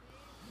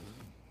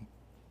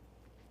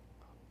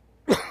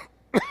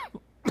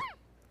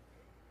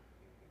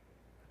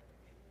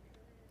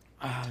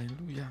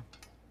 Aleluya.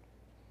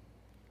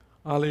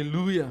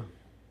 Aleluya.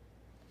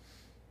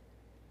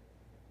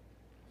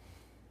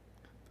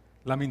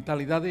 La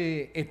mentalidad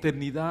de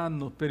eternidad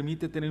nos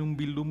permite tener un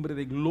vislumbre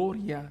de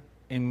gloria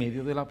en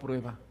medio de la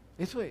prueba.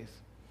 Eso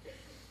es.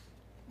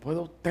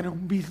 Puedo tener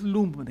un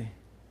vislumbre.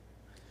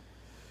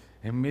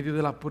 En medio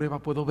de la prueba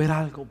puedo ver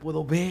algo,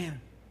 puedo ver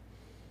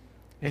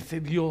ese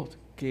Dios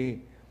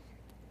que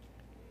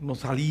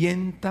nos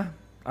alienta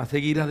a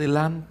seguir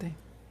adelante.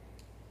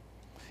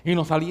 Y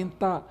nos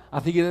alienta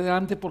a seguir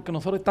adelante porque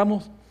nosotros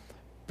estamos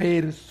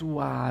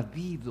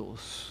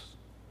persuadidos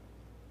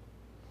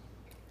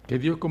que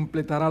Dios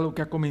completará lo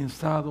que ha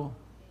comenzado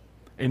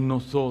en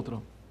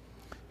nosotros.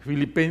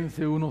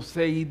 Filipenses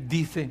 1:6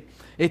 dice,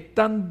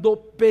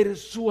 estando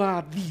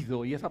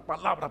persuadido, y esa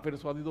palabra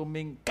persuadido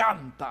me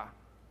encanta,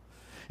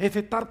 es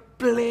estar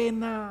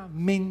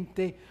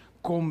plenamente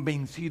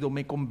convencido,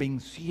 me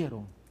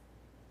convencieron.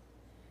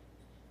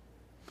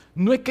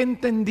 No es que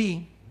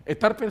entendí,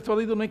 estar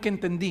persuadido no es que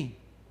entendí,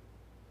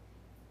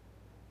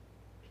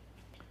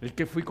 es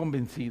que fui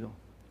convencido.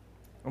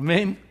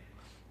 Amén.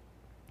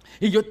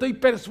 Y yo estoy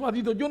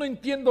persuadido, yo no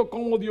entiendo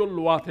cómo Dios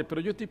lo hace,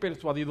 pero yo estoy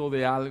persuadido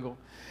de algo.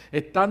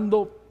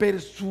 Estando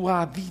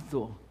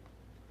persuadido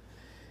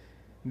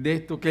de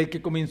esto, que el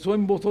que comenzó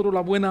en vosotros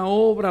la buena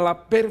obra,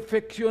 la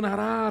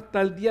perfeccionará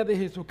hasta el día de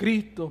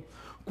Jesucristo.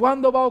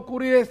 ¿Cuándo va a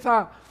ocurrir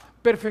esa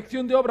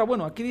perfección de obra?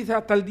 Bueno, aquí dice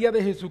hasta el día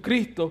de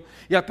Jesucristo,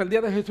 y hasta el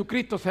día de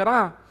Jesucristo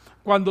será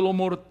cuando lo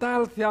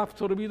mortal sea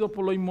absorbido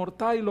por lo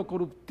inmortal y lo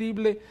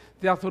corruptible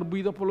sea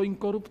absorbido por lo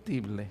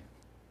incorruptible.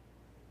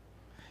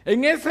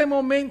 En ese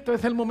momento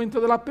es el momento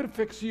de la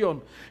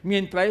perfección.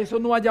 Mientras eso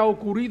no haya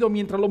ocurrido,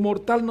 mientras lo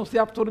mortal no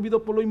sea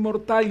absorbido por lo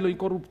inmortal y lo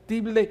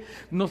incorruptible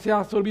no sea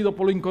absorbido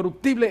por lo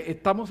incorruptible,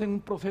 estamos en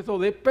un proceso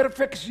de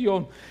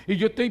perfección. Y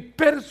yo estoy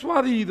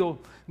persuadido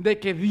de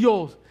que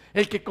Dios,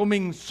 el que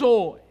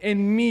comenzó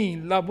en mí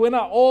la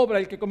buena obra,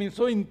 el que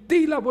comenzó en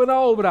ti la buena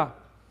obra,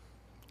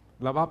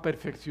 la va a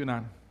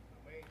perfeccionar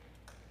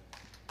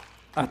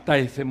hasta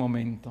ese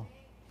momento.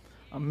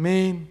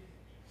 Amén.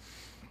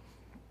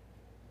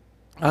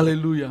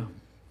 Aleluya.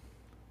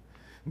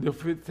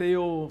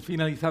 Deseo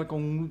finalizar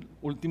con un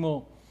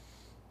último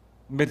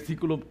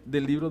versículo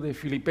del libro de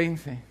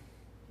Filipenses,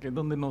 que es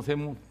donde nos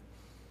hemos...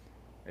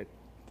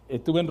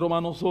 Estuve en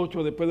Romanos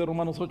 8, después de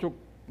Romanos 8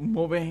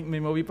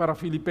 me moví para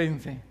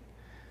Filipenses.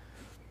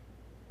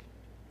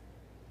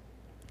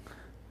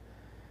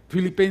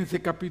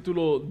 Filipenses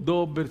capítulo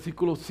 2,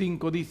 versículo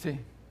 5 dice,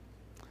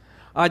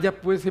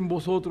 haya pues en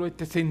vosotros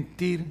este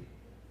sentir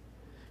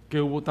que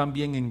hubo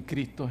también en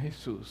Cristo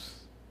Jesús.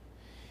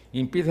 Y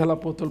empieza el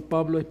apóstol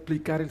Pablo a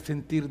explicar el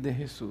sentir de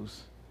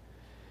Jesús.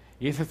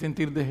 Y ese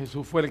sentir de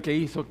Jesús fue el que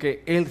hizo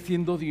que Él,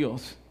 siendo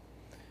Dios,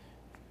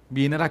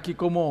 viniera aquí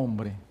como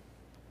hombre.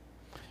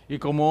 Y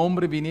como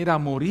hombre viniera a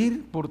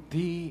morir por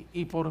ti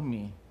y por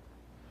mí.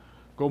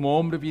 Como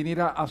hombre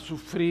viniera a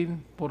sufrir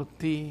por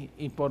ti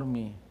y por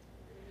mí.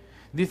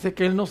 Dice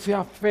que Él no se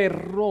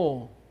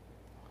aferró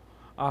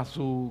a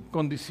su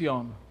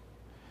condición,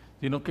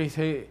 sino que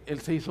Él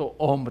se hizo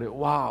hombre.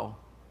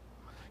 ¡Wow!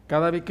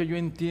 Cada vez que yo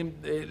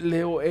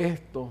leo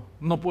esto,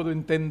 no puedo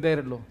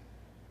entenderlo.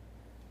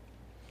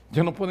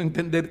 Yo no puedo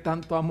entender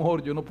tanto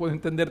amor, yo no puedo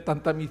entender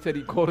tanta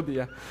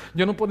misericordia.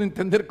 Yo no puedo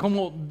entender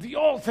cómo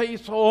Dios se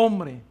hizo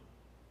hombre.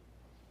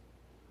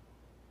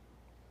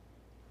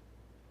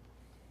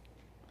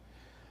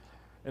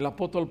 El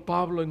apóstol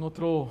Pablo en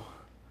otro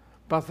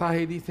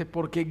pasaje dice,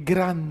 porque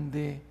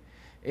grande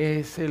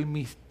es el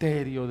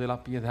misterio de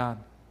la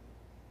piedad.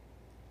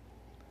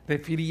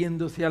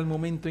 Refiriéndose al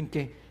momento en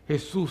que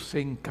Jesús se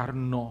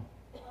encarnó.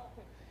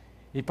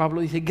 Y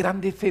Pablo dice,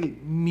 grande es el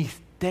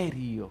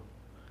misterio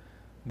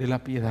de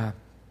la piedad.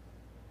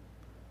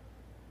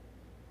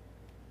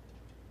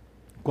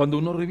 Cuando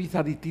uno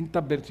revisa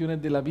distintas versiones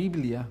de la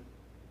Biblia,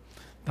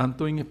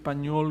 tanto en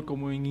español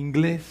como en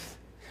inglés,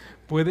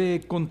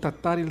 puede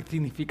contactar el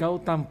significado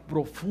tan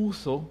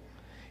profuso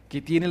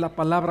que tiene la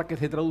palabra que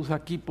se traduce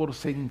aquí por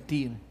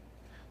sentir.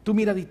 Tú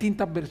mira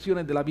distintas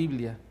versiones de la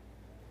Biblia,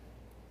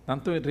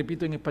 tanto,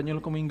 repito, en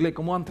español como en inglés,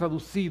 cómo han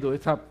traducido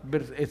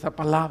esa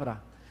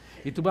palabra.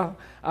 Y tú vas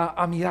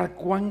a mirar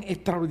cuán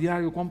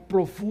extraordinario, cuán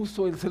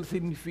profuso es el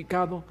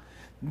significado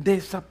de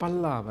esa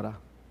palabra.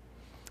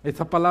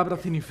 Esa palabra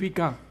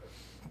significa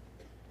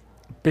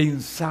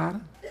pensar,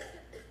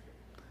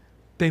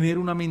 tener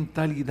una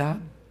mentalidad,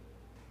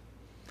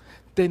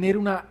 tener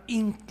una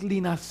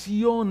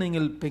inclinación en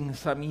el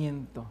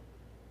pensamiento.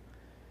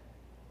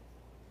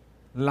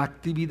 La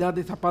actividad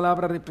de esa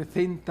palabra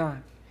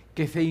representa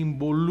que se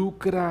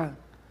involucra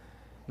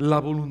la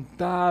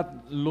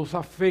voluntad, los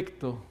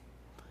afectos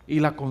y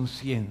la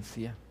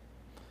conciencia.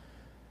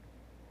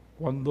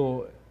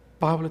 Cuando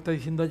Pablo está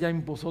diciendo allá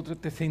en vosotros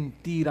este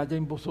sentir, allá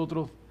en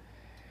vosotros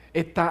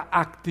esta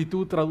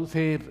actitud,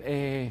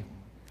 traduce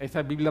esa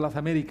es Biblia de las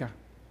Américas.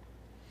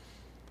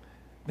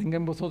 Tenga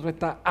en vosotros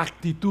esta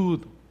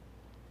actitud.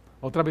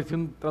 Otra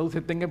versión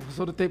traduce, tenga en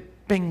vosotros este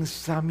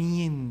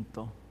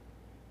pensamiento.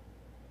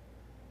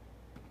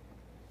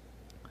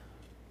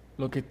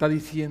 Lo que está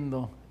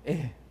diciendo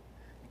es,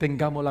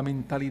 tengamos la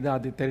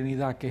mentalidad de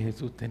eternidad que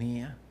Jesús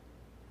tenía.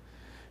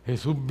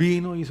 Jesús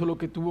vino, hizo lo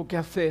que tuvo que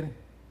hacer,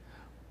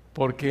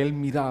 porque Él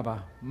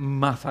miraba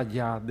más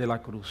allá de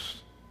la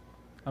cruz.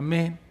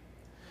 Amén.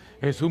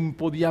 Jesús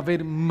podía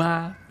ver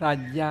más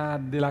allá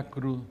de la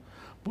cruz.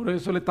 Por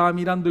eso le estaba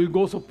mirando el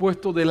gozo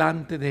puesto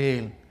delante de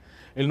Él.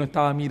 Él no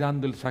estaba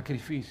mirando el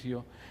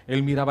sacrificio,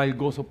 Él miraba el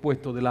gozo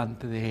puesto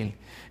delante de Él.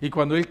 Y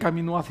cuando Él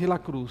caminó hacia la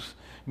cruz,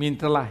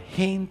 mientras la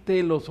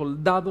gente, los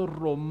soldados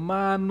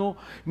romanos,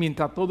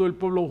 mientras todo el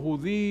pueblo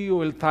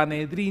judío, el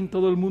Sanedrín,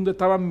 todo el mundo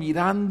estaban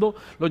mirando,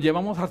 lo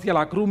llevamos hacia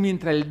la cruz,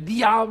 mientras el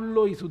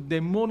diablo y sus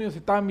demonios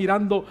estaban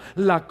mirando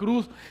la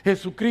cruz,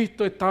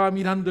 Jesucristo estaba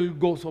mirando el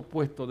gozo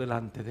puesto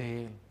delante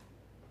de Él.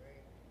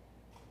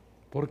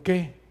 ¿Por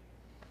qué?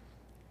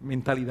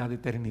 Mentalidad de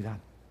eternidad.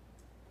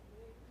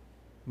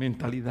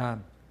 Mentalidad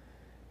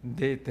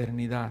de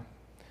eternidad.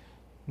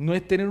 No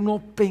es tener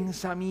unos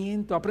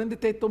pensamientos.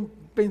 Apréndete estos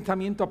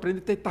pensamientos,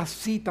 apréndete estas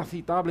citas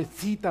citables,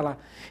 cítalas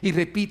y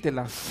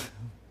repítelas.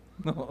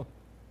 No.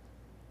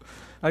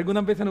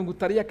 Algunas veces nos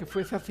gustaría que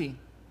fuese así.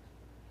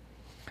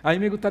 A mí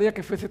me gustaría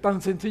que fuese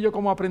tan sencillo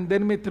como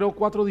aprenderme 3 o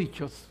 4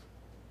 dichos.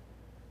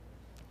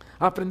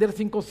 Aprender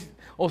 5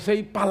 o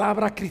 6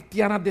 palabras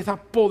cristianas de esas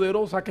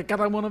poderosas que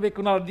cada uno ve que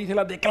una las dice,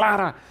 las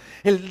declara.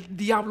 El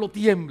diablo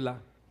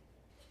tiembla.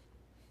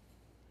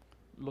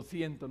 Lo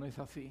siento, no es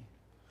así.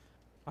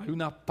 Hay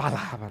una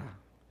palabra,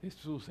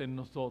 Jesús en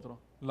nosotros,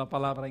 la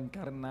palabra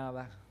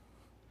encarnada.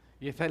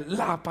 Y esa es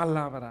la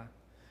palabra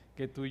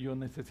que tú y yo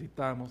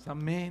necesitamos.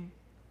 Amén.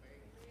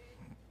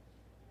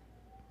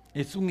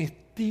 Es un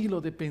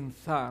estilo de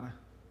pensar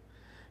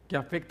que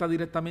afecta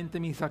directamente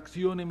mis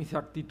acciones, mis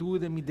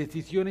actitudes, mis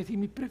decisiones y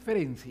mis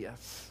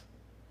preferencias.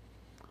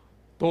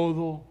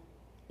 Todo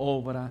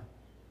obra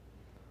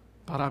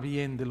para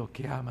bien de los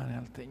que aman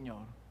al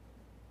Señor.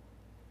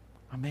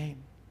 Amén.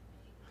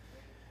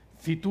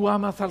 Si tú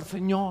amas al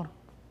Señor,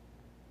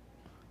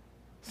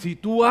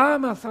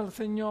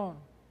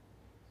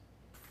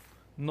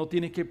 no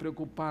tienes que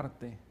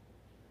preocuparte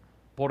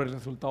por el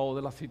resultado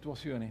de las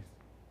situaciones,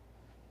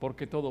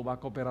 porque todo va a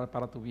cooperar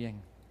para tu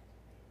bien.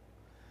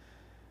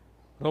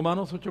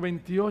 Romanos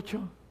 8:28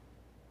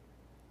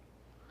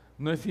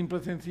 no es simple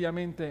y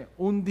sencillamente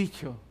un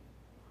dicho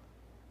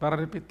para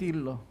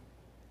repetirlo,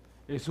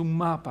 es un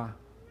mapa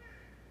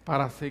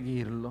para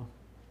seguirlo.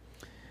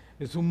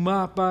 Es un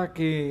mapa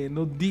que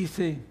nos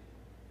dice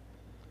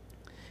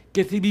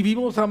que si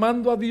vivimos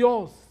amando a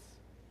Dios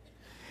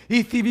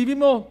y si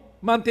vivimos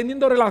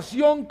manteniendo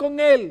relación con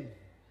Él,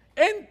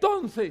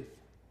 entonces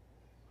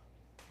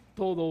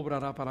todo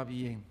obrará para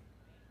bien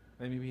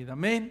de mi vida.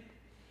 Amén.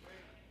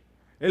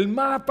 El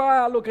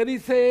mapa lo que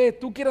dice es,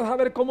 ¿tú quieres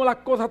saber cómo las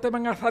cosas te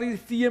van a salir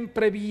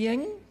siempre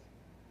bien?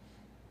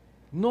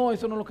 No,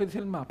 eso no es lo que dice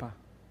el mapa.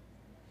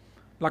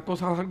 Las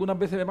cosas algunas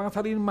veces me van a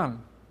salir mal.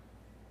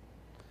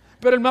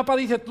 Pero el mapa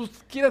dice, ¿tú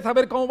quieres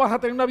saber cómo vas a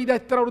tener una vida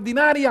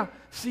extraordinaria?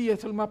 Sí,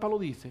 eso el mapa lo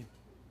dice.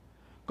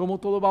 Cómo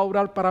todo va a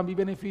obrar para mi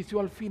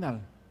beneficio al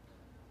final.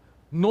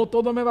 No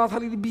todo me va a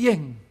salir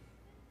bien.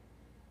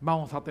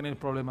 Vamos a tener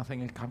problemas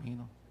en el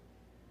camino.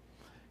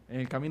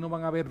 En el camino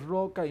van a haber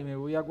roca y me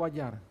voy a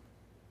guayar.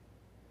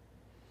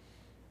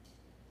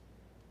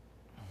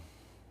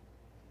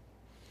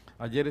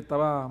 Ayer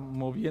estaba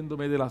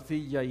moviéndome de la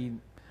silla y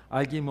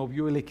alguien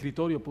movió el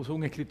escritorio, puso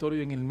un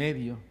escritorio en el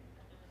medio.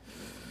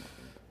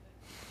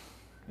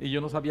 Y yo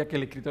no sabía que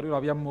el escritorio lo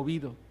habían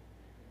movido.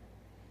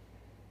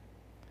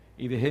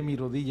 Y dejé mi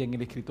rodilla en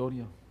el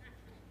escritorio.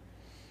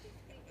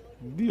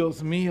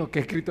 Dios mío, qué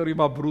escritorio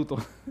más bruto.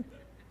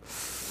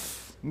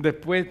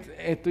 Después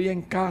estoy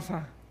en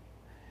casa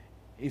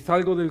y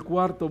salgo del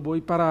cuarto, voy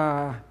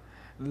para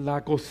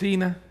la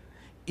cocina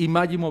y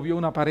Maggie movió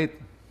una pared.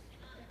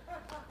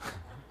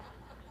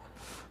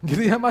 Yo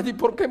dije a Maggie,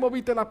 ¿por qué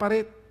moviste la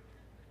pared?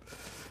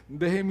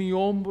 Dejé mi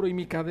hombro y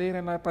mi cadera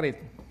en la pared.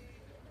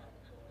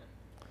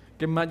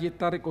 Que Maggie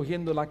está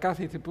recogiendo la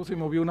casa y se puso y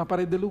movió una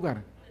pared del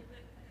lugar.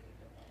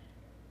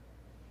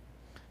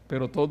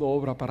 Pero todo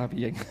obra para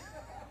bien.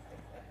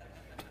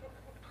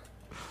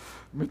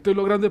 Me estoy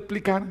logrando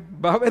explicar.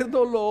 Va a haber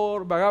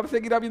dolor, van a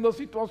seguir habiendo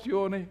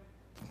situaciones,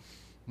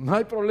 No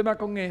hay problema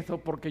con eso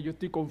porque yo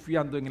estoy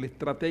confiando en el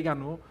estratega,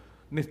 no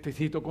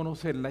necesito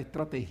conocer la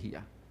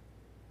estrategia.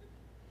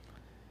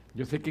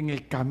 Yo sé que en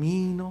el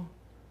camino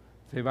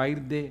se va a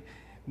ir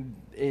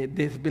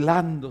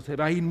desvelando, se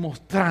va a ir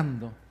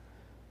mostrando.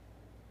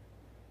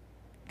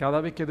 Cada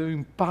vez que doy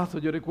un paso,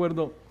 yo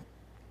recuerdo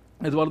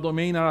Eduardo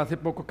Mena, hace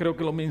poco creo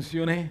que lo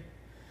mencioné,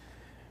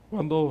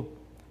 cuando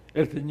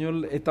el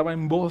Señor estaba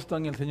en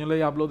Boston, el Señor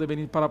le habló de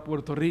venir para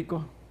Puerto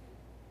Rico.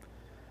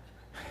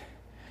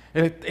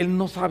 Él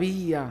no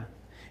sabía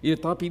y le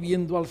estaba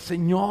pidiendo al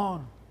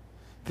Señor,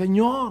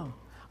 Señor,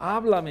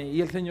 háblame. Y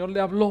el Señor le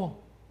habló.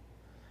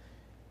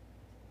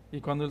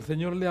 Y cuando el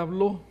Señor le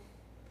habló,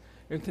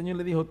 el Señor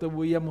le dijo, te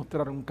voy a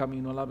mostrar un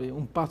camino a la vez,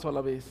 un paso a la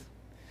vez.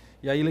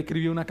 Y ahí le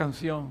escribió una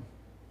canción.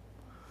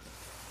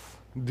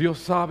 Dios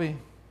sabe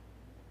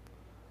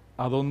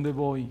a dónde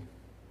voy.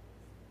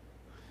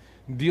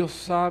 Dios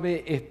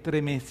sabe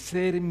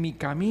estremecer mi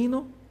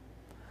camino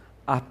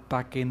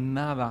hasta que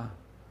nada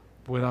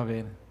pueda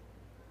ver.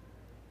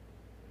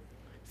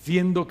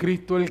 Siendo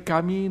Cristo el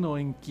camino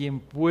en quien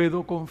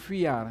puedo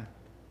confiar,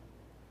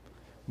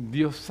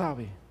 Dios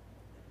sabe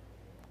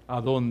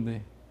a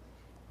dónde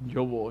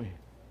yo voy.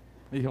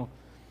 Dijo,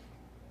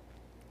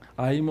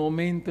 hay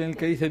momentos en el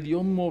que dice,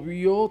 Dios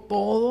movió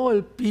todo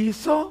el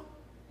piso,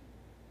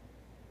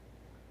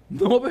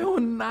 no veo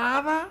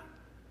nada,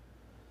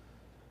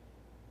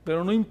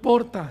 pero no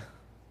importa,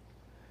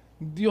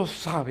 Dios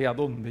sabe a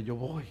dónde yo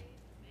voy.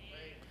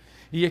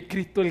 Y es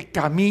Cristo el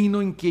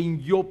camino en quien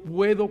yo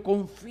puedo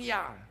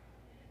confiar.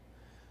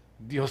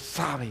 Dios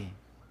sabe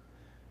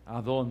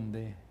a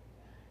dónde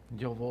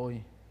yo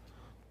voy.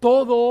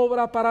 Todo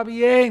obra para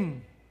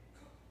bien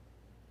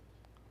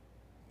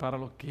para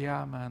los que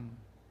aman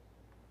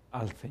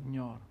al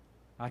Señor,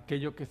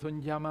 aquellos que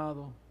son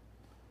llamados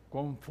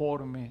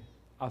conforme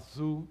a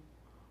su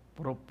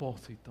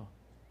propósito.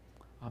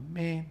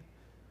 Amén.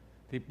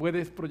 Si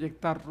puedes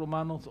proyectar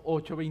Romanos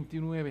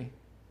 8:29.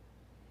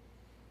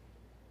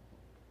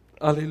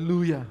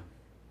 Aleluya.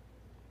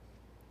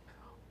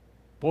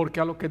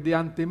 Porque a los que de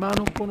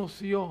antemano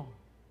conoció,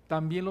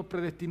 también los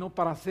predestinó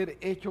para ser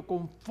hechos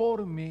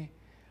conforme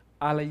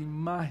a la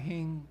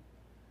imagen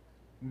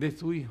de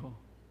su Hijo,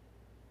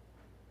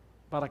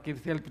 para que Él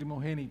sea el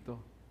primogénito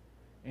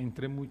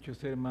entre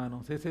muchos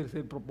hermanos. Ese es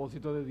el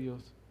propósito de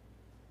Dios.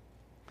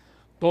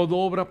 Todo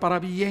obra para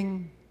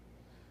bien.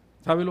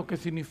 ¿Sabe lo que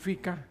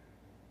significa?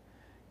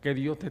 Que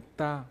Dios te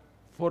está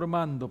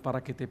formando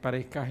para que te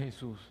parezca a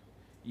Jesús.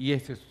 Y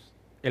ese es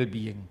el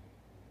bien.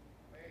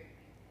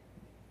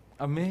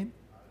 Amén.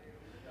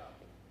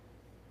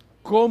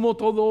 Como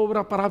todo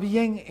obra para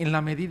bien, en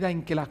la medida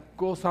en que las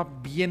cosas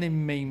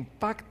vienen me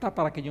impacta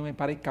para que yo me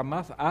parezca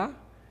más a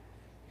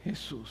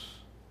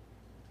Jesús.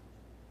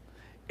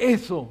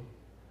 Eso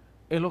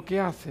es lo que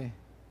hace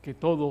que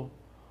todo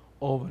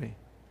obre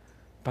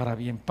para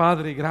bien.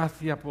 Padre,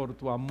 gracias por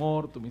tu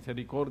amor, tu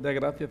misericordia.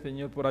 Gracias,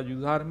 Señor, por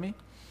ayudarme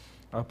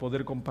a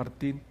poder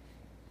compartir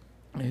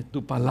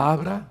tu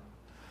palabra,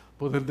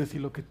 poder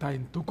decir lo que está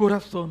en tu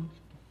corazón.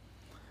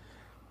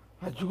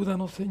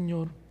 Ayúdanos,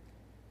 Señor.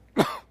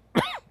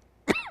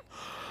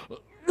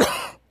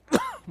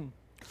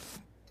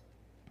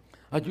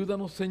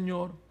 Ayúdanos,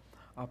 Señor,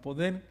 a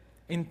poder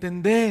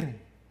entender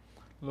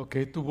lo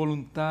que es tu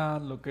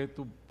voluntad, lo que es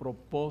tu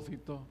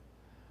propósito,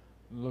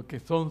 lo que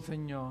son,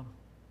 Señor,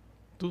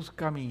 tus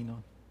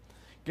caminos.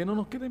 Que no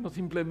nos quedemos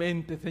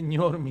simplemente,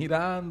 Señor,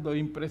 mirando,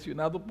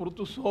 impresionados por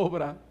tus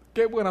obras.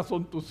 Qué buenas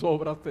son tus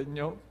obras,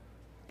 Señor.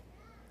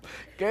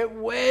 Qué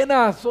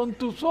buenas son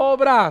tus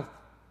obras.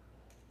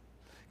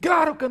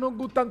 Claro que nos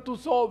gustan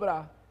tus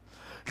obras.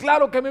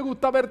 Claro que me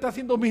gusta verte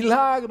haciendo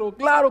milagros.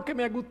 Claro que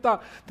me gusta,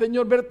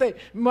 Señor, verte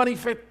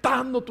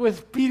manifestando tu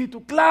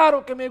espíritu.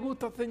 Claro que me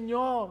gusta,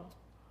 Señor.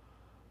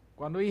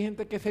 Cuando hay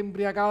gente que es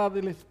embriagada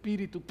del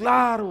espíritu,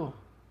 claro.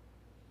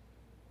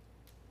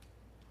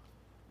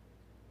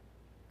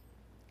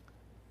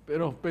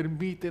 Pero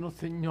permítenos,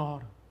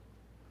 Señor,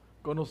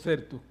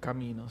 conocer tus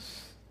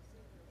caminos,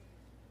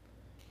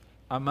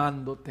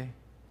 amándote,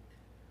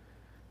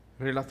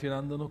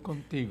 relacionándonos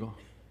contigo,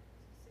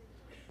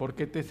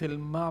 porque este es el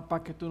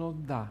mapa que tú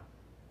nos das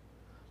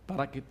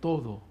para que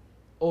todo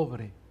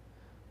obre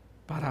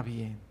para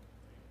bien.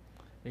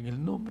 En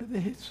el nombre de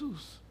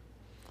Jesús.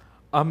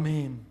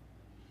 Amén.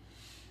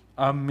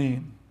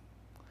 Amén.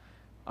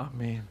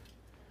 Amén.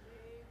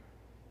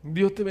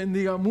 Dios te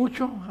bendiga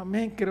mucho.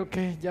 Amén. Creo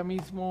que ya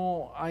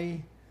mismo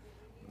hay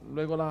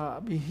luego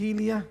la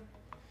vigilia.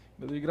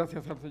 Le doy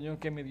gracias al Señor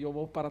que me dio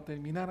voz para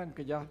terminar,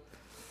 aunque ya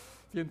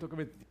siento que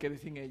me quedé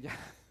sin ella.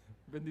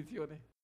 Bendiciones.